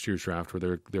from last year's draft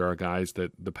where there are guys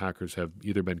that the Packers have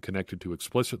either been connected to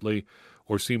explicitly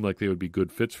or seem like they would be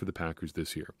good fits for the Packers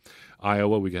this year.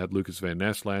 Iowa, we had Lucas Van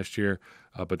Ness last year,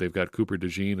 but they've got Cooper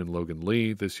DeJean and Logan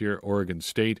Lee this year. Oregon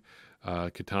State,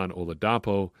 Ketan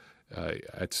Oladapo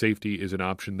at safety is an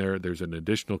option there. There's an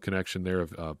additional connection there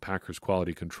of Packers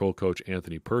quality control coach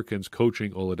Anthony Perkins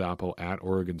coaching Oladapo at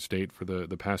Oregon State for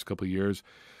the past couple of years.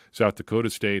 South Dakota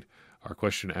State, our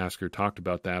question asker talked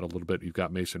about that a little bit. You've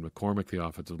got Mason McCormick, the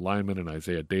offensive lineman, and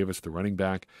Isaiah Davis, the running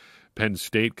back. Penn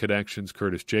State connections,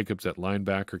 Curtis Jacobs at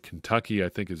linebacker. Kentucky, I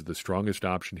think, is the strongest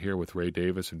option here with Ray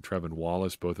Davis and Trevin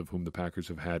Wallace, both of whom the Packers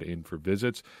have had in for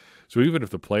visits. So even if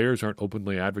the players aren't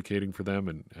openly advocating for them,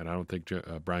 and I don't think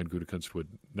Brian Gutekunst would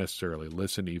necessarily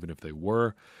listen even if they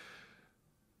were,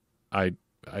 I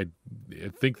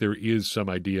think there is some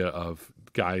idea of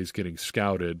guys getting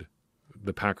scouted,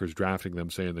 the Packers drafting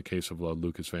them, say in the case of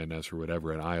Lucas Van Ness or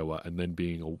whatever at Iowa, and then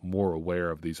being more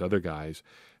aware of these other guys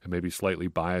and maybe slightly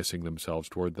biasing themselves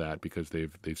toward that because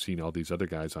they've seen all these other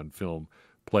guys on film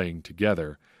playing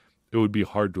together, it would be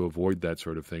hard to avoid that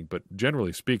sort of thing. But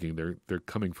generally speaking, they're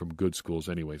coming from good schools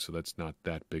anyway, so that's not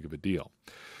that big of a deal.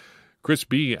 Chris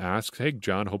B. asks, hey,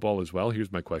 John, hope all is well.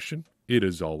 Here's my question. It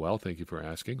is all well. Thank you for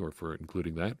asking or for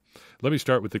including that. Let me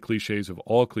start with the cliches of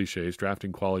all cliches.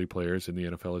 Drafting quality players in the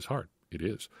NFL is hard. It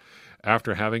is.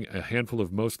 After having a handful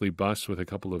of mostly busts with a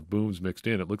couple of booms mixed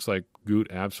in, it looks like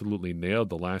Goot absolutely nailed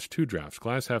the last two drafts.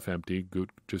 Glass half empty,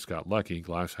 Goot just got lucky.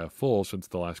 Glass half full, since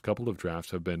the last couple of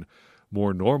drafts have been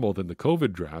more normal than the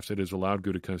COVID drafts, it has allowed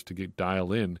Gutekunst to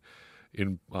dial in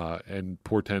and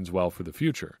portends well for the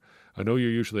future. I know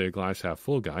you're usually a glass half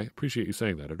full guy. Appreciate you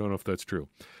saying that. I don't know if that's true.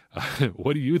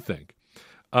 What do you think?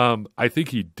 I think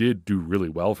he did do really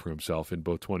well for himself in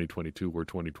both 2022 or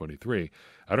 2023.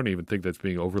 I don't even think that's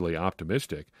being overly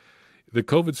optimistic. The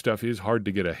COVID stuff is hard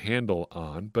to get a handle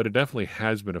on, but it definitely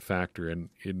has been a factor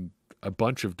in a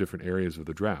bunch of different areas of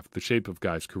the draft. The shape of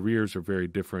guys' careers are very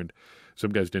different.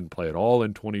 Some guys didn't play at all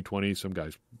in 2020. Some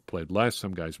guys played less.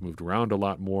 Some guys moved around a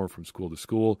lot more from school to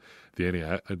school.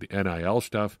 The NIL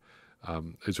stuff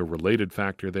is a related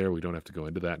factor there. We don't have to go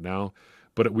into that now.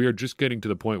 But we are just getting to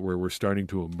the point where we're starting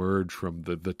to emerge from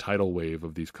the tidal wave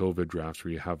of these COVID drafts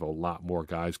where you have a lot more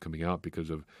guys coming out because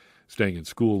of staying in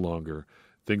school longer.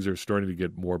 Things are starting to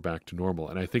get more back to normal.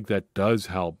 And I think that does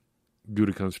help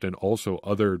Gutekunst and also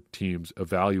other teams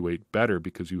evaluate better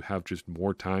because you have just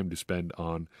more time to spend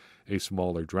on a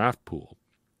smaller draft pool.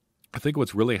 I think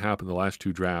what's really happened the last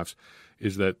two drafts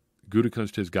is that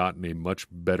Gutekunst has gotten a much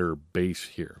better base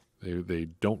here. They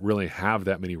don't really have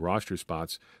that many roster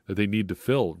spots that they need to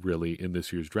fill, really, in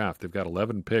this year's draft. They've got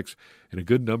 11 picks, and a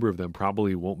good number of them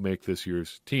probably won't make this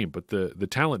year's team. But the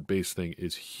talent base thing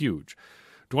is huge.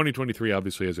 2023,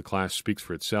 obviously, as a class, speaks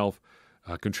for itself.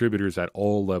 Contributors at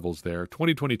all levels there.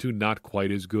 2022, not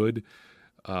quite as good,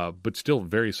 but still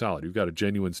very solid. You've got a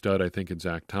genuine stud, I think, in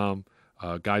Zach Tom.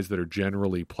 Guys that are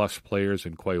generally plus players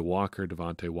in Quay Walker,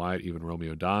 Devontae Wyatt, even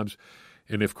Romeo Doubs.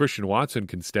 And if Christian Watson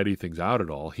can steady things out at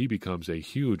all, he becomes a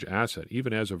huge asset,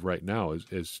 even as of right now.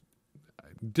 As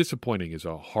disappointing is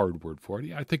a hard word for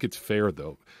it. I think it's fair,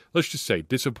 though. Let's just say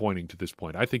disappointing to this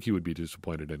point. I think he would be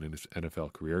disappointed in his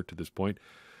NFL career to this point.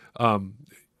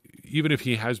 Even if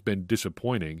he has been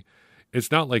disappointing,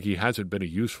 it's not like he hasn't been a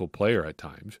useful player at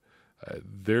times.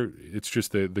 It's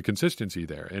just the consistency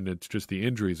there, and it's just the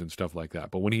injuries and stuff like that.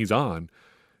 But when he's on,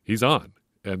 he's on.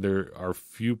 And there are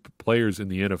few players in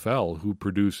the NFL who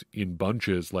produce in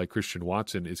bunches like Christian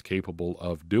Watson is capable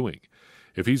of doing.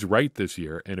 If he's right this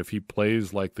year, and if he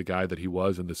plays like the guy that he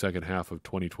was in the second half of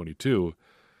 2022,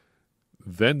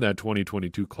 then that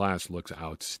 2022 class looks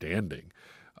outstanding.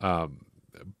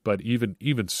 But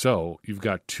even so, you've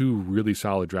got two really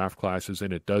solid draft classes,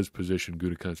 and it does position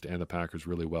Gutekunst and the Packers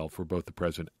really well for both the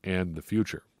present and the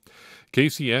future.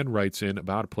 KCN writes in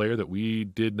about a player that we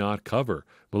did not cover.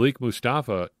 Malik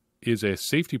Mustafa is a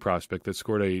safety prospect that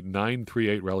scored a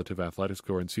 9.38 relative athletic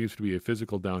score and seems to be a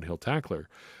physical downhill tackler.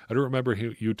 I don't remember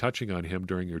you touching on him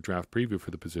during your draft preview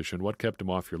for the position. What kept him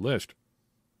off your list?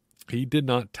 He did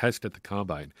not test at the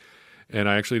combine. And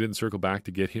I actually didn't circle back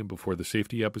to get him before the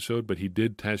safety episode, but he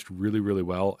did test really, really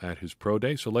well at his pro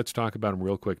day. So let's talk about him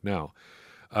real quick now.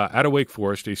 Out of Wake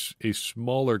Forest, a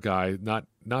smaller guy, not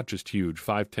just huge,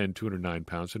 5'10", 209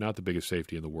 pounds, so not the biggest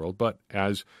safety in the world, but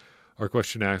as our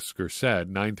question asker said,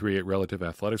 9.38 relative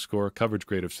athletic score, coverage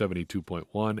grade of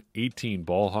 72.1, 18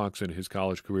 ball hawks in his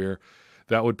college career.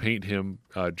 That would paint him,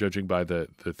 judging by the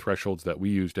thresholds that we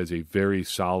used, as a very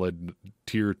solid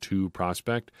Tier 2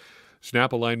 prospect.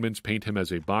 Snap alignments paint him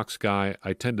as a box guy.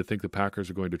 I tend to think the Packers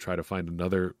are going to try to find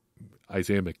another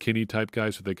Isaiah McKinney-type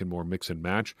guy so they can more mix and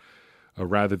match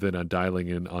rather than on dialing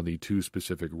in on the two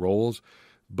specific roles.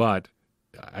 But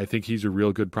I think he's a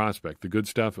real good prospect. The good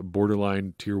stuff, a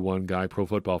borderline Tier 1 guy. Pro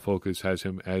Football Focus has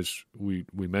him, as we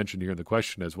mentioned here in the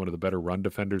question, as one of the better run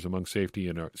defenders among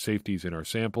safeties in our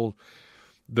sample.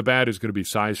 The bad is going to be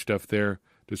size stuff there,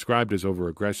 described as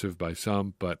over-aggressive by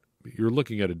some, but you're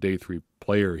looking at a day 3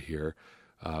 player here.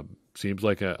 Seems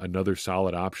like another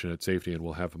solid option at safety, and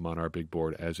we'll have him on our big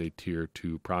board as a Tier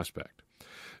 2 prospect.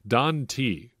 Don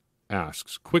T.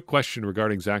 asks, quick question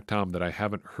regarding Zach Tom that I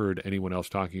haven't heard anyone else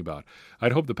talking about.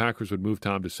 I'd hoped the Packers would move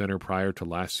Tom to center prior to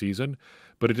last season,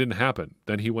 but it didn't happen.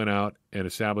 Then he went out and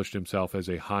established himself as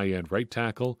a high-end right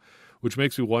tackle, which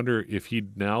makes me wonder if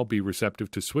he'd now be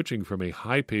receptive to switching from a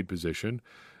high-paid position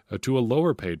to a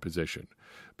lower-paid position.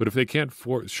 But if they can't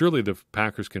surely the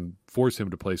Packers can force him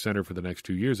to play center for the next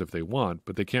 2 years if they want,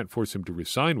 but they can't force him to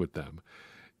resign with them.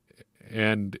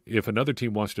 And if another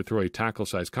team wants to throw a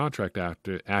tackle-sized contract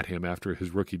at him after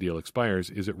his rookie deal expires,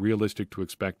 is it realistic to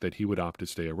expect that he would opt to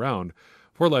stay around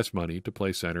for less money to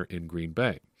play center in Green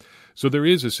Bay? So there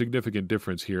is a significant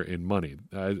difference here in money.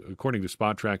 According to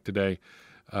Spot Track today,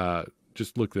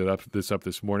 just looked this up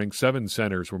this morning, 7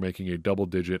 centers were making a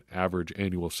double-digit average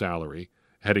annual salary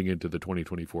heading into the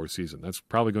 2024 season. That's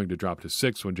probably going to drop to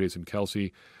 6 when Jason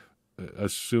Kelce,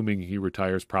 assuming he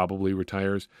retires, probably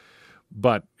retires.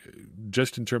 But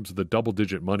just in terms of the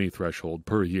double-digit money threshold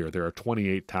per year, there are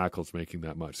 28 tackles making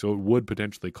that much. So it would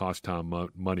potentially cost Tom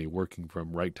money working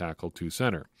from right tackle to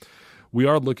center. We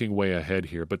are looking way ahead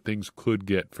here, but things could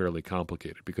get fairly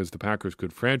complicated because the Packers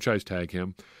could franchise tag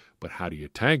him, but how do you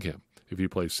tag him? If he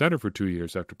plays center for 2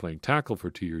 years after playing tackle for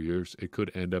 2 years, it could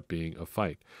end up being a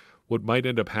fight. What might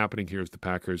end up happening here is the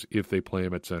Packers, if they play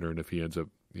him at center and if he ends up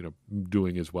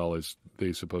doing as well as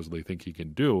they supposedly think he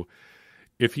can do,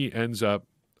 if he ends up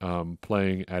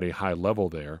playing at a high level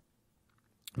there,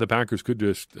 the Packers could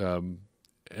just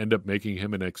end up making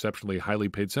him an exceptionally highly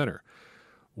paid center,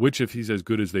 which, if he's as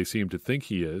good as they seem to think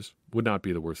he is, would not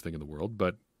be the worst thing in the world,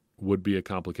 but would be a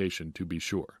complication to be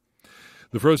sure.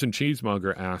 The Frozen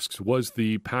Cheesemonger asks, was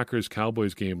the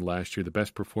Packers-Cowboys game last year the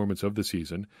best performance of the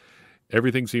season?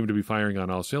 Everything seemed to be firing on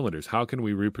all cylinders. How can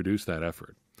we reproduce that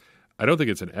effort? I don't think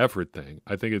it's an effort thing.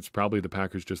 I think it's probably the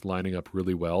Packers just lining up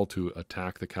really well to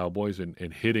attack the Cowboys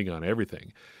and hitting on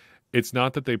everything. It's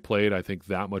not that they played, I think,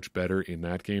 that much better in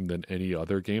that game than any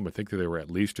other game. I think that they were at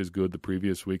least as good the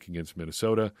previous week against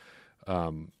Minnesota.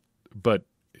 But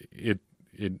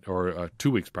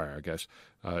 2 weeks prior, I guess,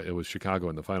 it was Chicago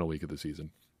in the final week of the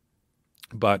season.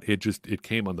 But it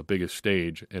came on the biggest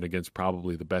stage and against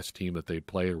probably the best team that they'd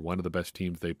played or one of the best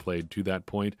teams they played to that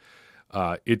point.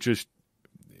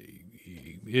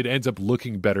 It ends up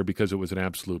looking better because it was an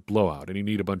absolute blowout, and you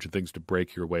need a bunch of things to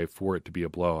break your way for it to be a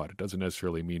blowout. It doesn't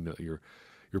necessarily mean that you're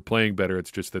playing better.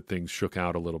 It's just that things shook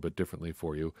out a little bit differently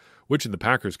for you, which in the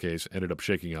Packers' case ended up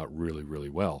shaking out really, really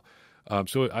well.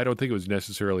 So I don't think it was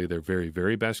necessarily their very,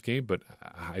 very best game, but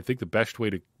I think the best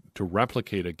way to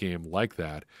replicate a game like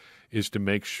that is to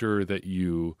make sure that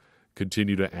you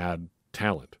continue to add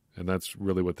talent. And that's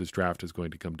really what this draft is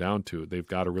going to come down to. They've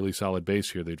got a really solid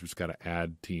base here. They've just got to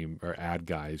add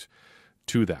guys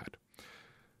to that.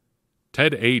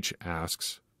 Ted H.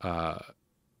 asks,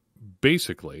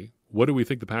 basically, what do we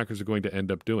think the Packers are going to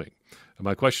end up doing? And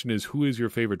my question is, who is your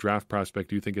favorite draft prospect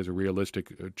do you think has a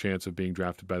realistic chance of being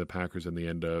drafted by the Packers in the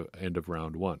end of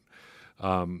round one?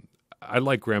 I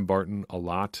like Graham Barton a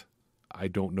lot. I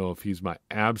don't know if he's my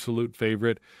absolute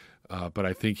favorite, but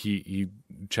I think he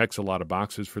checks a lot of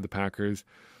boxes for the Packers.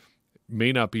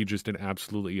 May not be just an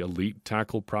absolutely elite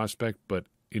tackle prospect, but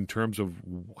in terms of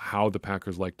how the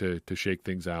Packers like to shake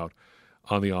things out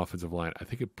on the offensive line, I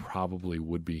think it probably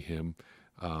would be him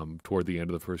toward the end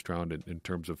of the first round in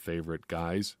terms of favorite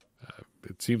guys.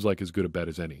 It seems like as good a bet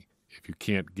as any. If you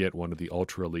can't get one of the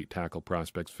ultra-elite tackle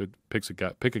prospects,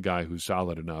 pick a guy who's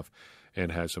solid enough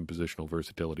and has some positional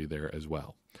versatility there as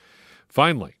well.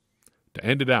 Finally, to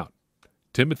end it out,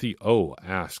 Timothy O.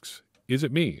 asks, is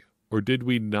it me, or did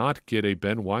we not get a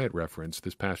Ben Wyatt reference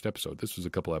this past episode? This was a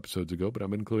couple episodes ago, but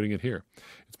I'm including it here.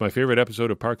 It's my favorite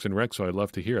episode of Parks and Rec, so I'd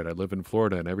love to hear it. I live in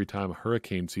Florida, and every time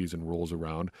hurricane season rolls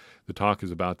around, the talk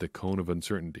is about the cone of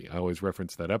uncertainty. I always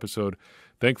reference that episode.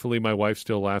 Thankfully, my wife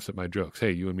still laughs at my jokes.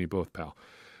 Hey, you and me both, pal.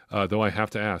 Though I have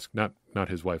to ask, not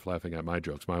his wife laughing at my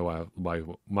jokes,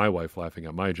 my wife laughing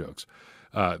at my jokes.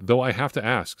 Though I have to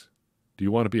ask, do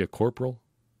you want to be a corporal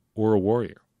or a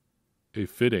warrior? A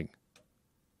fitting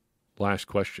last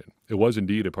question. It was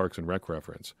indeed a Parks and Rec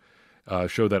reference. A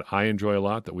show that I enjoy a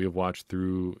lot, that we have watched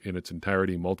through in its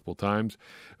entirety multiple times.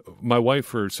 My wife,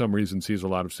 for some reason, sees a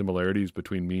lot of similarities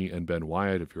between me and Ben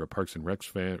Wyatt. If you're a Parks and Rec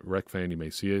fan, you may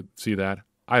see that.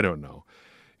 I don't know.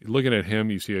 Looking at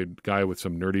him, you see a guy with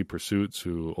some nerdy pursuits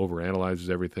who overanalyzes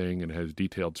everything and has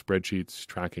detailed spreadsheets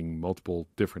tracking multiple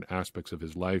different aspects of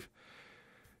his life.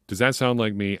 Does that sound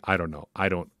like me? I don't know. I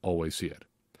don't always see it.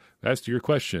 As to your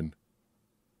question,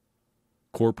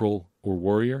 corporal or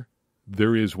warrior,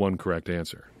 there is one correct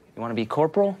answer. You want to be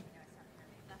corporal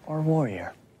or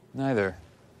warrior? Neither.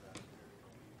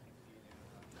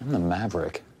 I'm the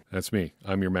Maverick. That's me.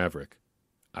 I'm your Maverick.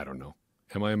 I don't know.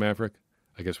 Am I a Maverick?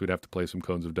 I guess we'd have to play some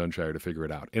Cones of Dunshire to figure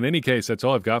it out. In any case, that's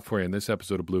all I've got for you in this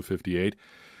episode of Blue 58.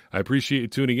 I appreciate you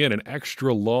tuning in. An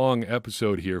extra long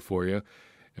episode here for you.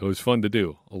 It was fun to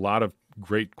do. A lot of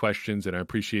great questions, and I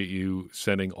appreciate you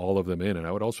sending all of them in. And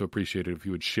I would also appreciate it if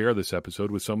you would share this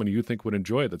episode with someone you think would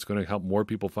enjoy it. That's going to help more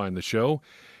people find the show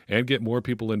and get more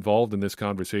people involved in this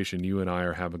conversation you and I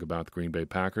are having about the Green Bay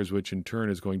Packers, which in turn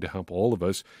is going to help all of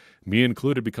us, me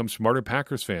included, become smarter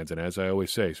Packers fans. And as I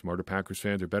always say, smarter Packers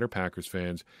fans are better Packers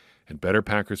fans, and better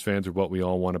Packers fans are what we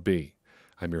all want to be.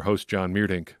 I'm your host, John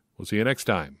Meerdink. We'll see you next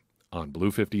time on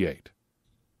Blue 58.